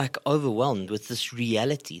just like overwhelmed with this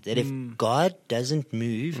reality that if God doesn't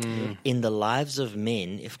move in the lives of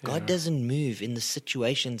men, if God doesn't move in the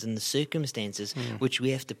situations and the circumstances which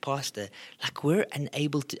we have to pastor, like we're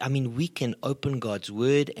unable to. I mean, we can open God's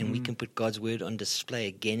word and we can put God's word on display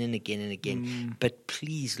again and again and again. But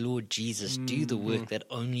please, Lord Jesus, do the work that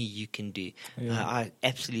only you can do. I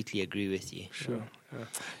absolutely agree with you. Sure.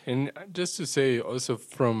 And just to say, also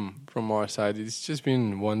from our side, it's just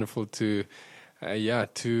been wonderful to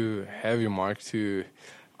have you, Mark.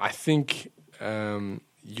 I think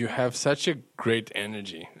you have such a great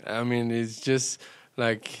energy. I mean, it's just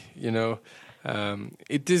like, you know,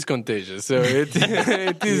 it is contagious. So it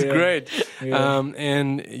is great.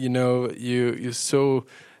 And you know, you're so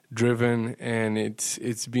driven, and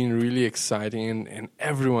it's been really exciting, and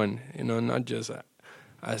everyone, you know, not just.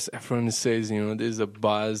 As everyone says, you know, there's a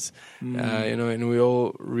buzz, you know, and we're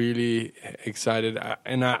all really excited.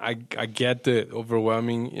 I get the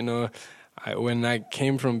overwhelming, you know, when I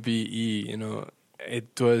came from PE, you know,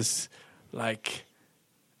 it was like,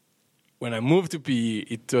 when I moved to PE,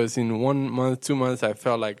 it was in 1 month, 2 months, I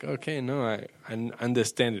felt like, okay, no, I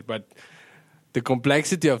understand it. But the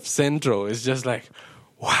complexity of Central is just like,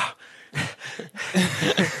 wow.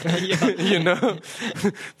 You know,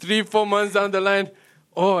 3-4 months down the line,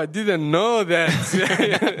 oh, I didn't know that.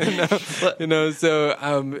 you know, so,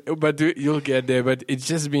 but you'll get there. But it's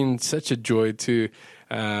just been such a joy to,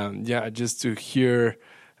 just to hear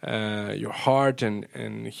your heart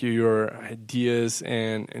and hear your ideas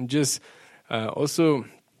and just also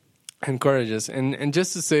encourage us. And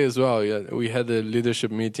just to say as well, we had a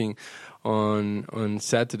leadership meeting on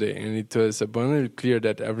Saturday, and it was abundantly clear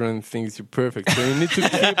that everyone thinks you're perfect. So you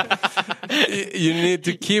need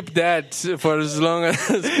to keep that for as long as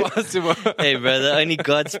possible. Hey, brother, only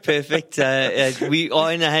God's perfect. We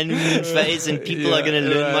are in a honeymoon phase, and people are going to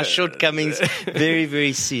learn my shortcomings very,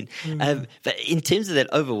 very soon. But in terms of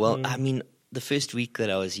that overwhelm, I mean, the first week that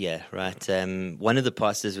I was here, right, one of the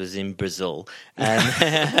pastors was in Brazil.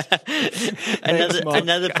 Another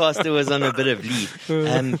pastor was on a bit of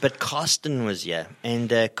leave. But Carsten was here.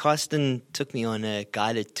 And Carsten took me on a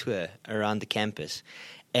guided tour around the campus.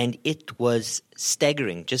 And it was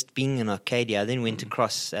staggering, just being in Arcadia. I then went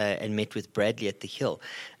across and met with Bradley at the Hill.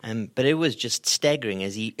 But it was just staggering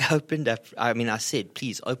as he opened up. I mean, I said,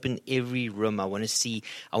 please open every room. I want to see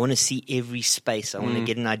every space. I want to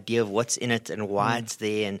get an idea of what's in it and why it's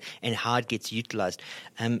there and how it gets utilized.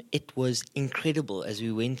 It was incredible as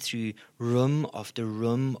we went through room after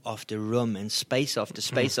room after room and space after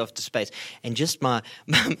space after space. And just my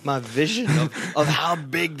vision of how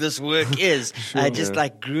big this work is just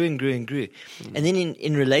like grew and grew and grew. And then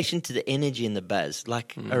in relation to the energy and the buzz,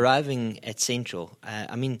 like arriving at Central,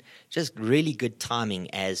 I mean, just really good timing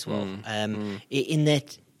as well. In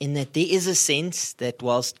that there is a sense that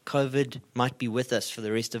whilst COVID might be with us for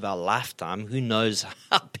the rest of our lifetime, who knows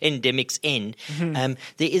how pandemics end,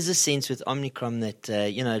 there is a sense with Omicron that,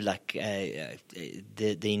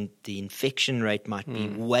 the infection rate might be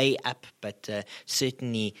way up, but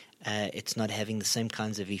certainly it's not having the same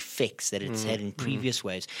kinds of effects that it's had in previous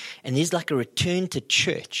waves. And there's like a return to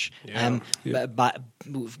church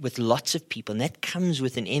with lots of people, and that comes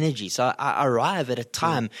with an energy. So I arrive at a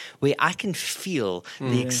time where I can feel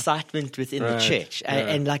the excitement within the church.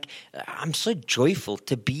 And like, I'm so joyful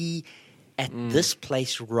to be at this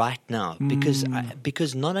place right now because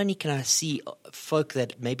not only can I see folk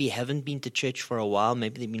that maybe haven't been to church for a while,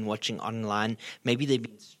 maybe they've been watching online, maybe they've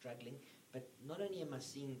been struggling, but not only am I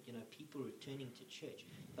seeing people returning to church,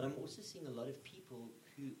 but I'm also seeing a lot of people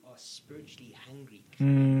who are spiritually hungry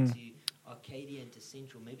coming to Arcadia and to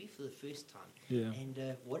Central, maybe for the first time. And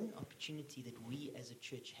what an opportunity that we as a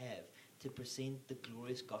church have to present the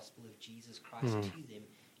glorious gospel of Jesus Christ to them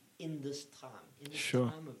in this time,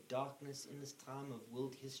 time of darkness, in this time of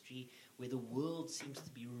world history where the world seems to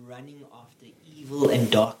be running after evil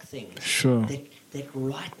and dark things. That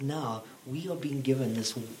right now we are being given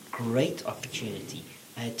this great opportunity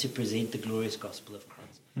to present the glorious gospel of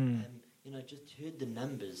Christ. Just heard the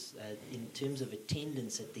numbers in terms of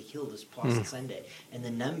attendance at the Hill this past Sunday, and the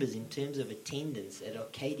numbers in terms of attendance at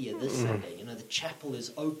Arcadia this Sunday. The chapel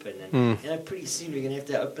is open, and pretty soon we're going to have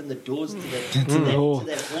to open the doors to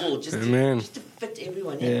that hall just to fit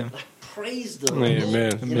everyone in. Like, praise the Lord.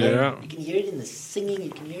 You can hear it in the singing, you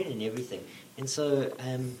can hear it in everything. And so,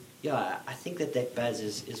 I think that buzz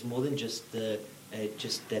is more than just that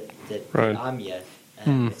I'm here.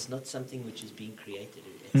 It's not something which is being created.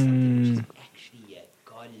 It's something which is actually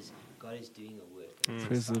God is doing a work.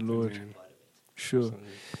 Praise the Lord. Sure.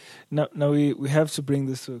 Now we have to bring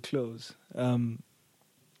this to a close.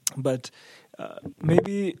 But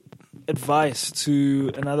maybe advice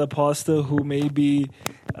to another pastor who may be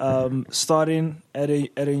starting at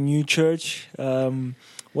a new church.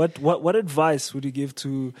 What advice would you give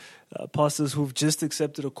to pastors who've just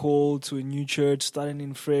accepted a call to a new church, starting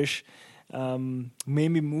in fresh?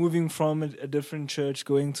 Maybe moving from a different church,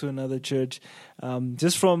 going to another church,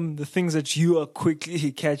 just from the things that you are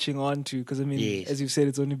quickly catching on to, because as you've said,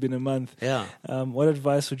 it's only been a month. What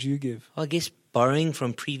advice would you give? I guess borrowing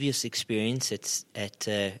from previous experience at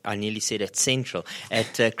I nearly said at Central,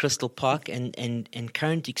 at Crystal Park, and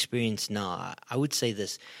current experience now, I would say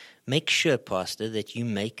this: make sure, pastor, that you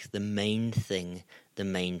make the main thing the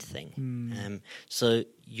main thing. So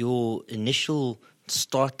your initial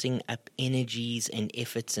starting up energies and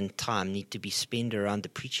efforts and time need to be spent around the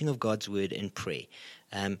preaching of God's word and prayer.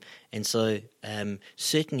 And so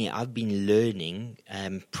certainly I've been learning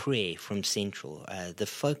prayer from Central. The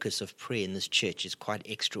focus of prayer in this church is quite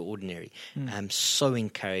extraordinary. So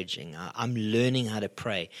encouraging. I'm learning how to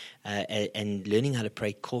pray and learning how to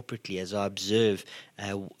pray corporately as I observe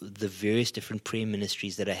the various different prayer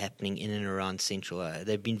ministries that are happening in and around Central.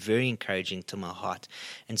 They've been very encouraging to my heart.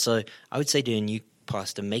 And so I would say to a new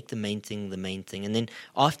pastor, make the main thing the main thing. And then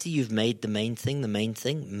after you've made the main thing,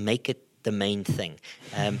 make it the main thing.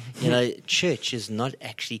 Church is not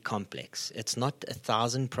actually complex. It's not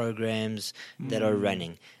 1,000 programs that are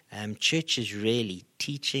running. Church is really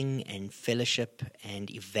teaching and fellowship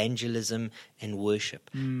and evangelism and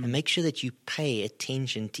worship. And make sure that you pay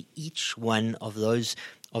attention to each one of those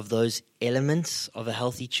of those elements of a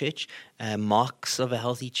healthy church, marks of a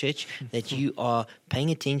healthy church, that you are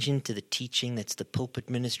paying attention to the teaching, that's the pulpit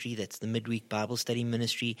ministry, that's the midweek Bible study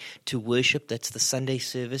ministry, to worship, that's the Sunday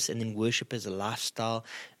service, and then worship as a lifestyle,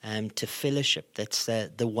 to fellowship, that's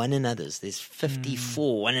the one another's. There's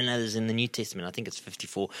 54 one another's in the New Testament. I think it's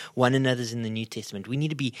 54 one another's in the New Testament. We need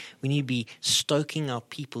to be stoking our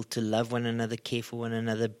people to love one another, care for one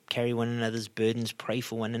another, carry one another's burdens, pray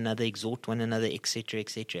for one another, exhort one another, etc.,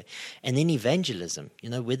 etc. And then evangelism,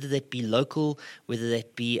 whether that be local, whether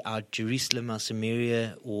that be our Jerusalem, our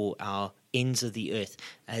Samaria, or our ends of the earth.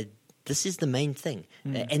 This is the main thing.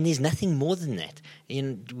 And there's nothing more than that.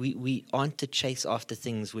 We aren't to chase after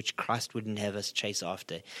things which Christ wouldn't have us chase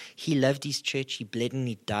after. He loved his church. He bled and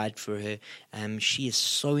he died for her. She is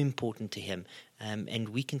so important to him. And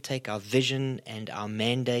we can take our vision and our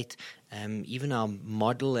mandate, even our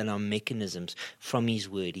model and our mechanisms from his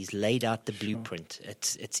word. He's laid out the blueprint.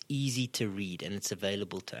 It's easy to read and it's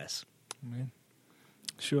available to us. Amen.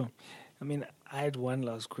 Sure. I mean, I had one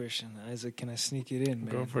last question. Isaac, can I sneak it in,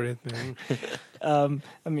 man? Go for it, man.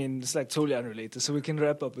 I mean, it's like totally unrelated, so we can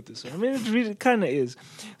wrap up with this one. I mean, it really kind of is.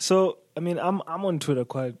 So, I mean, I'm on Twitter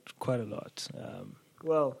quite a lot.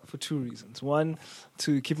 Well, for two reasons. One,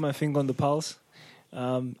 to keep my finger on the pulse,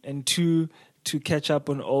 and two, to catch up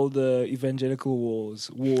on all the evangelical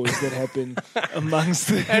wars that happen amongst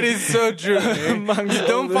the... That is so true. You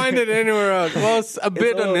don't find it anywhere else. Well, a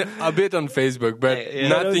bit on Facebook, but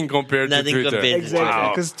nothing compared to Twitter. Exactly,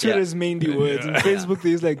 because Twitter is mainly words, and Facebook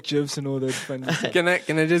there's like GIFs and all that fun stuff. Can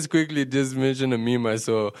I just quickly mention a meme I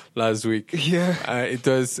saw last week? Yeah. It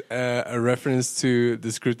was a reference to the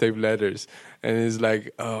Screwtape Letters, and it's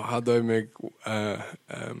like, how do I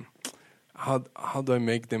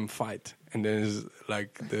make them fight? And then it's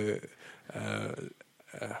like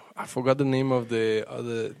I forgot the name of the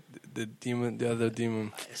other demon.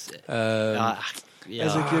 As a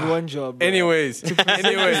kid, one job. Anyways,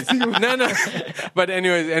 no. But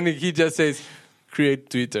anyways, and he just says, create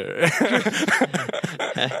Twitter.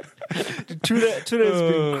 Twitter has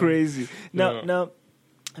been crazy. Now,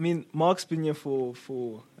 I mean, Mark's been here for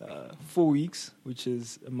 4 weeks, which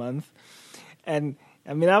is a month, and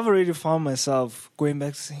I mean, I've already found myself going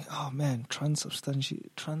back to saying, oh man,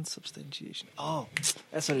 transubstantiation. Oh,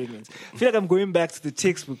 that's what it means. I feel like I'm going back to the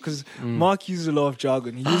textbook because Mark uses a lot of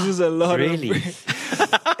jargon. He uses a lot really? of...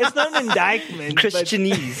 It's not an indictment.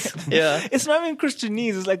 Christianese. Yeah. It's not even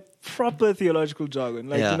Christianese. It's like proper theological jargon.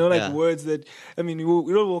 Like, words that, I mean,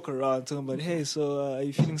 we don't walk around talking about, hey, so are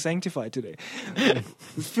you feeling sanctified today? It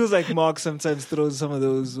feels like Mark sometimes throws some of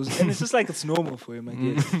those and it's just like it's normal for him, I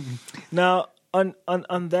guess. Now, on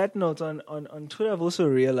that note, on Twitter, I've also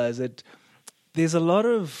realized that there's a lot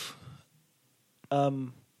of, I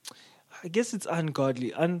guess it's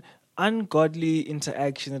ungodly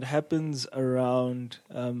interaction that happens around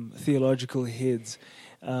theological heads,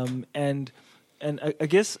 and I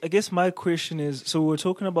guess my question is, so we're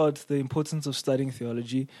talking about the importance of studying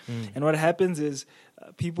theology, and what happens is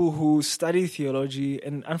people who study theology,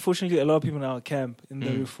 and unfortunately a lot of people in our camp, in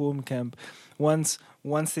the Reformed camp, once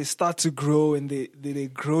they start to grow and they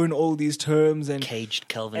grow in all these terms and caged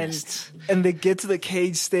Calvinists, and they get to the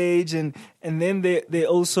cage stage, and then they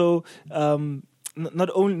also not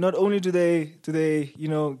only do they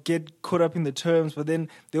get caught up in the terms, but then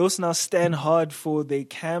they also now stand hard for their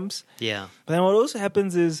camps. Yeah. But then what also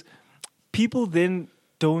happens is people then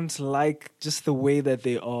don't like just the way that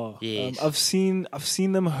they are. Yes. I've seen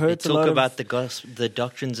them hurt. They talk about the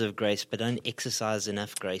doctrines of grace, but don't exercise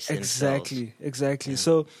enough grace themselves. Exactly.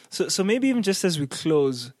 Yeah. So maybe even just as we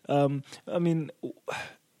close, I mean,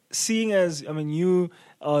 seeing as, I mean, you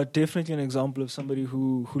are definitely an example of somebody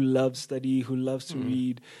who loves study, who loves to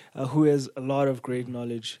read, who has a lot of great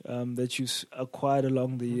knowledge that you've acquired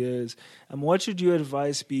along the years. What should your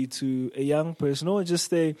advice be to a young person or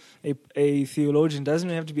just a theologian? Doesn't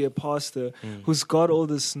even have to be a pastor who's got all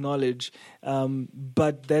this knowledge,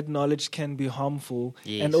 but that knowledge can be harmful.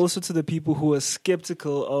 Yes. And also to the people who are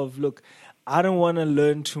skeptical of, look, I don't want to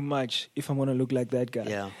learn too much if I'm going to look like that guy.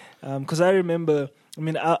 Yeah. Because I remember, I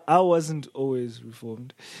mean, I wasn't always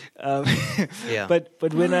reformed, yeah.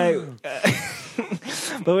 But when I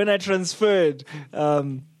transferred,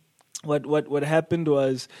 what happened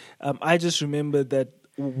was I just remember that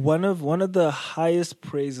one of the highest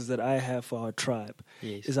praises that I have for our tribe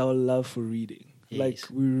Yes. is our love for reading. Like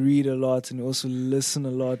we read a lot and we also listen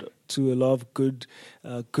a lot to a lot of good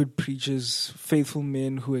preachers, faithful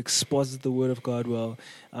men who exposit the word of God well.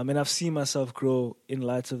 And I've seen myself grow in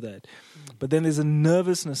light of that. But then there's a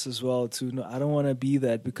nervousness as well to, no, I don't want to be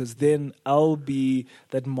that, because then I'll be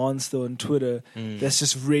that monster on Twitter that's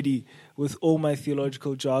just ready with all my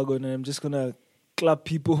theological jargon, and I'm just going to club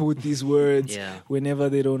people with these words whenever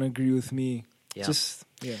they don't agree with me.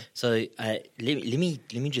 So let me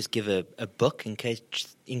just give a book in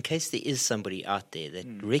case there is somebody out there that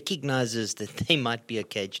recognizes that they might be a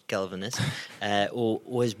caged Calvinist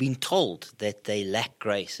or has been told that they lack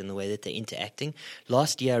grace in the way that they're interacting.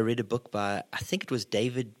 Last year I read a book by, I think it was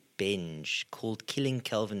David Benj, called Killing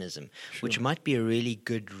Calvinism, which might be a really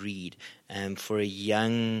good read for a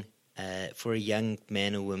young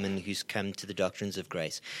man or woman who's come to the doctrines of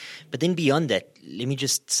grace. But then beyond that, let me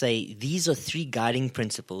just say these are 3 guiding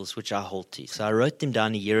principles which I hold to. So I wrote them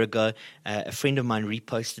down a year ago. A friend of mine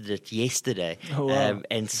reposted it yesterday. Oh, wow.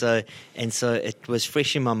 And so it was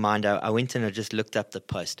fresh in my mind. I went and I just looked up the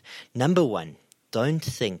post. Number 1, don't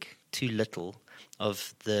think too little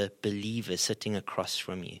of the believer sitting across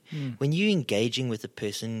from you. When you're engaging with a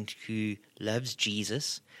person who loves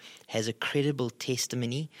Jesus, has a credible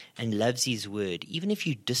testimony, and loves his word, even if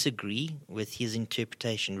you disagree with his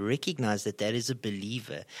interpretation, recognize that is a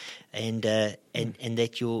believer, and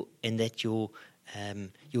that your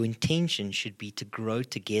intention should be to grow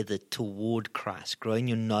together toward Christ, growing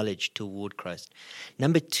your knowledge toward Christ.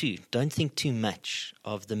 Number 2, don't think too much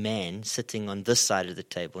of the man sitting on this side of the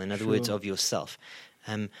table. In other words, of yourself.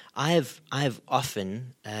 I have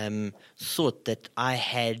often thought that I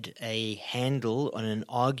had a handle on an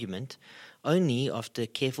argument only after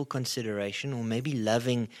careful consideration or maybe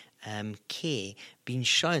loving care being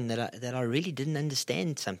shown that I really didn't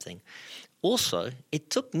understand something. Also, it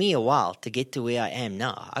took me a while to get to where I am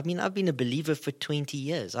now. I mean, I've been a believer for 20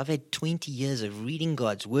 years. I've had 20 years of reading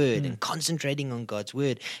God's word and concentrating on God's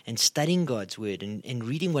word and studying God's word and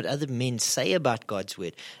reading what other men say about God's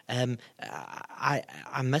word.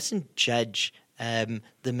 I mustn't judge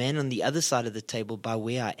the man on the other side of the table by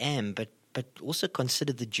where I am, but also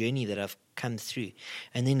consider the journey that I've come through.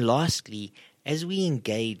 And then lastly, as we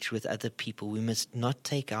engage with other people, we must not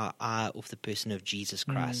take our eye off the person of Jesus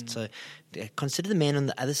Christ. So consider the man on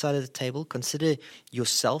the other side of the table, consider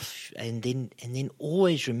yourself, and then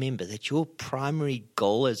always remember that your primary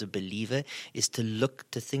goal as a believer is to look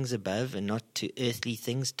to things above and not to earthly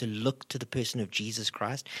things, to look to the person of Jesus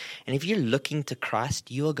Christ. And if you're looking to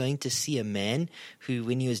Christ, you are going to see a man who,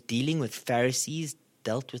 when he was dealing with Pharisees,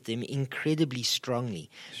 dealt with them incredibly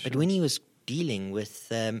strongly. But when he was dealing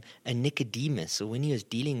with a Nicodemus, or when he was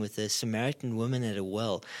dealing with a Samaritan woman at a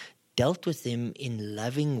well, dealt with them in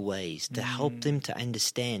loving ways to help them to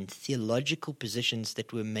understand theological positions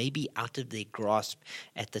that were maybe out of their grasp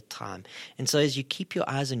at the time. And so as you keep your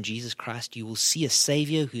eyes on Jesus Christ, you will see a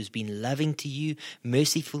Savior who's been loving to you,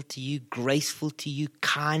 merciful to you, graceful to you,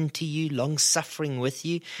 kind to you, long-suffering with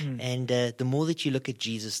you. And the more that you look at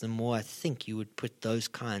Jesus, the more I think you would put those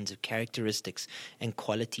kinds of characteristics and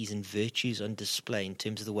qualities and virtues on display in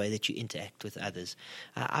terms of the way that you interact with others.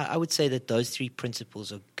 I would say that those 3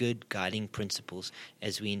 principles are good guiding principles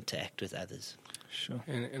as we interact with others. Sure.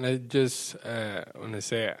 And I just want to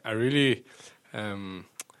say I really have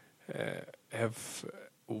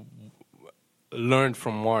learned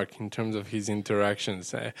from Mark in terms of his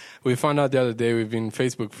interactions. We found out the other day we've been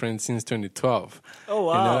Facebook friends since 2012. Oh,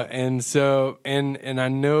 wow. You know? And so, and I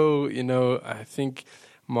know, I think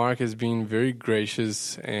Mark has been very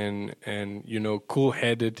gracious and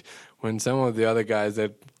cool-headed when some of the other guys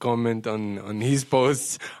that comment on his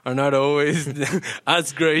posts are not always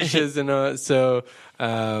as gracious, So,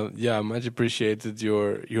 much appreciated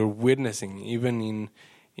your witnessing, even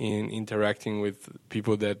in interacting with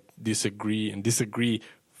people that disagree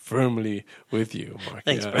firmly with you, Mark.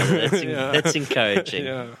 Thanks, brother. That's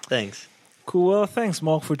encouraging. Thanks. Cool. Well, thanks,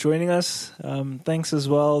 Mark, for joining us. Thanks as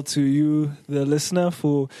well to you, the listener,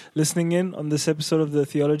 for listening in on this episode of the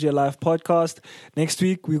Theology Alive podcast. Next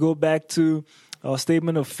week, we go back to our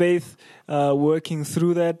statement of faith, working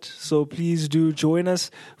through that. So please do join us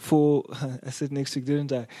for, I said next week,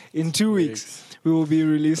 didn't I? In 2 weeks, we will be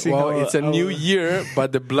releasing it's a new year,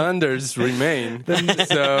 but the blunders remain.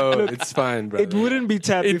 So look, it's fine, brother. It wouldn't be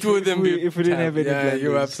tapped if we didn't have any blunders.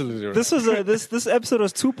 You're absolutely right. This episode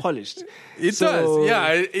was too polished. It does.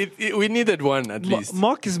 Yeah, we needed one at least.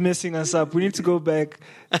 Mark is messing us up. We need to go back.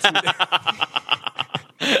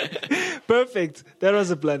 Perfect. That was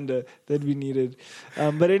a blunder that we needed.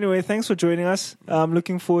 But anyway, thanks for joining us. I'm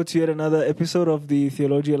looking forward to yet another episode of the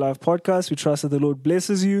Theology Alive podcast. We trust that the Lord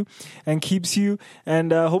blesses you and keeps you.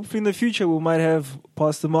 And hopefully in the future, we might have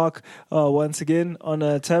Pastor Mark once again on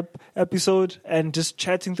a tap episode and just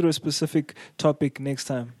chatting through a specific topic next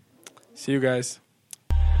time. See you guys.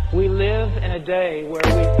 We live in a day where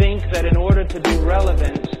we think that in order to be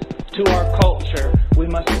relevant to our culture, we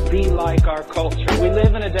must be like our culture. We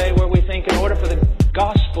live in a day where we think in order for the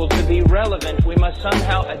gospel to be relevant, we must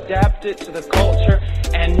somehow adapt it to the culture,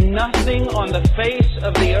 and nothing on the face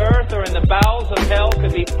of the earth or in the bowels of hell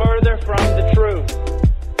could be further from the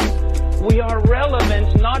truth. We are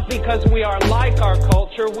relevant not because we are like our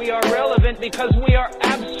culture, we are relevant because we are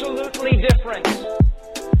absolutely different.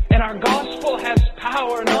 And our gospel has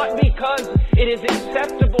power not because it is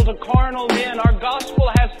acceptable to carnal men. Our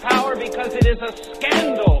gospel has power because it is a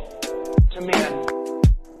scandal to men.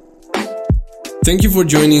 Thank you for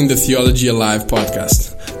joining the Theology Alive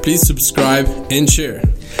podcast. Please subscribe and share.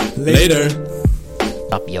 Later.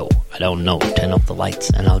 Yo, I don't know. Turn off the lights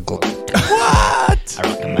and I'll go. What? I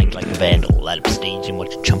rock a mic like a vandal, light up stage and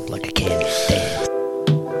watch it jump like a candle.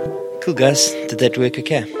 Damn. Cool, guys. Did that work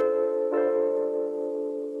okay?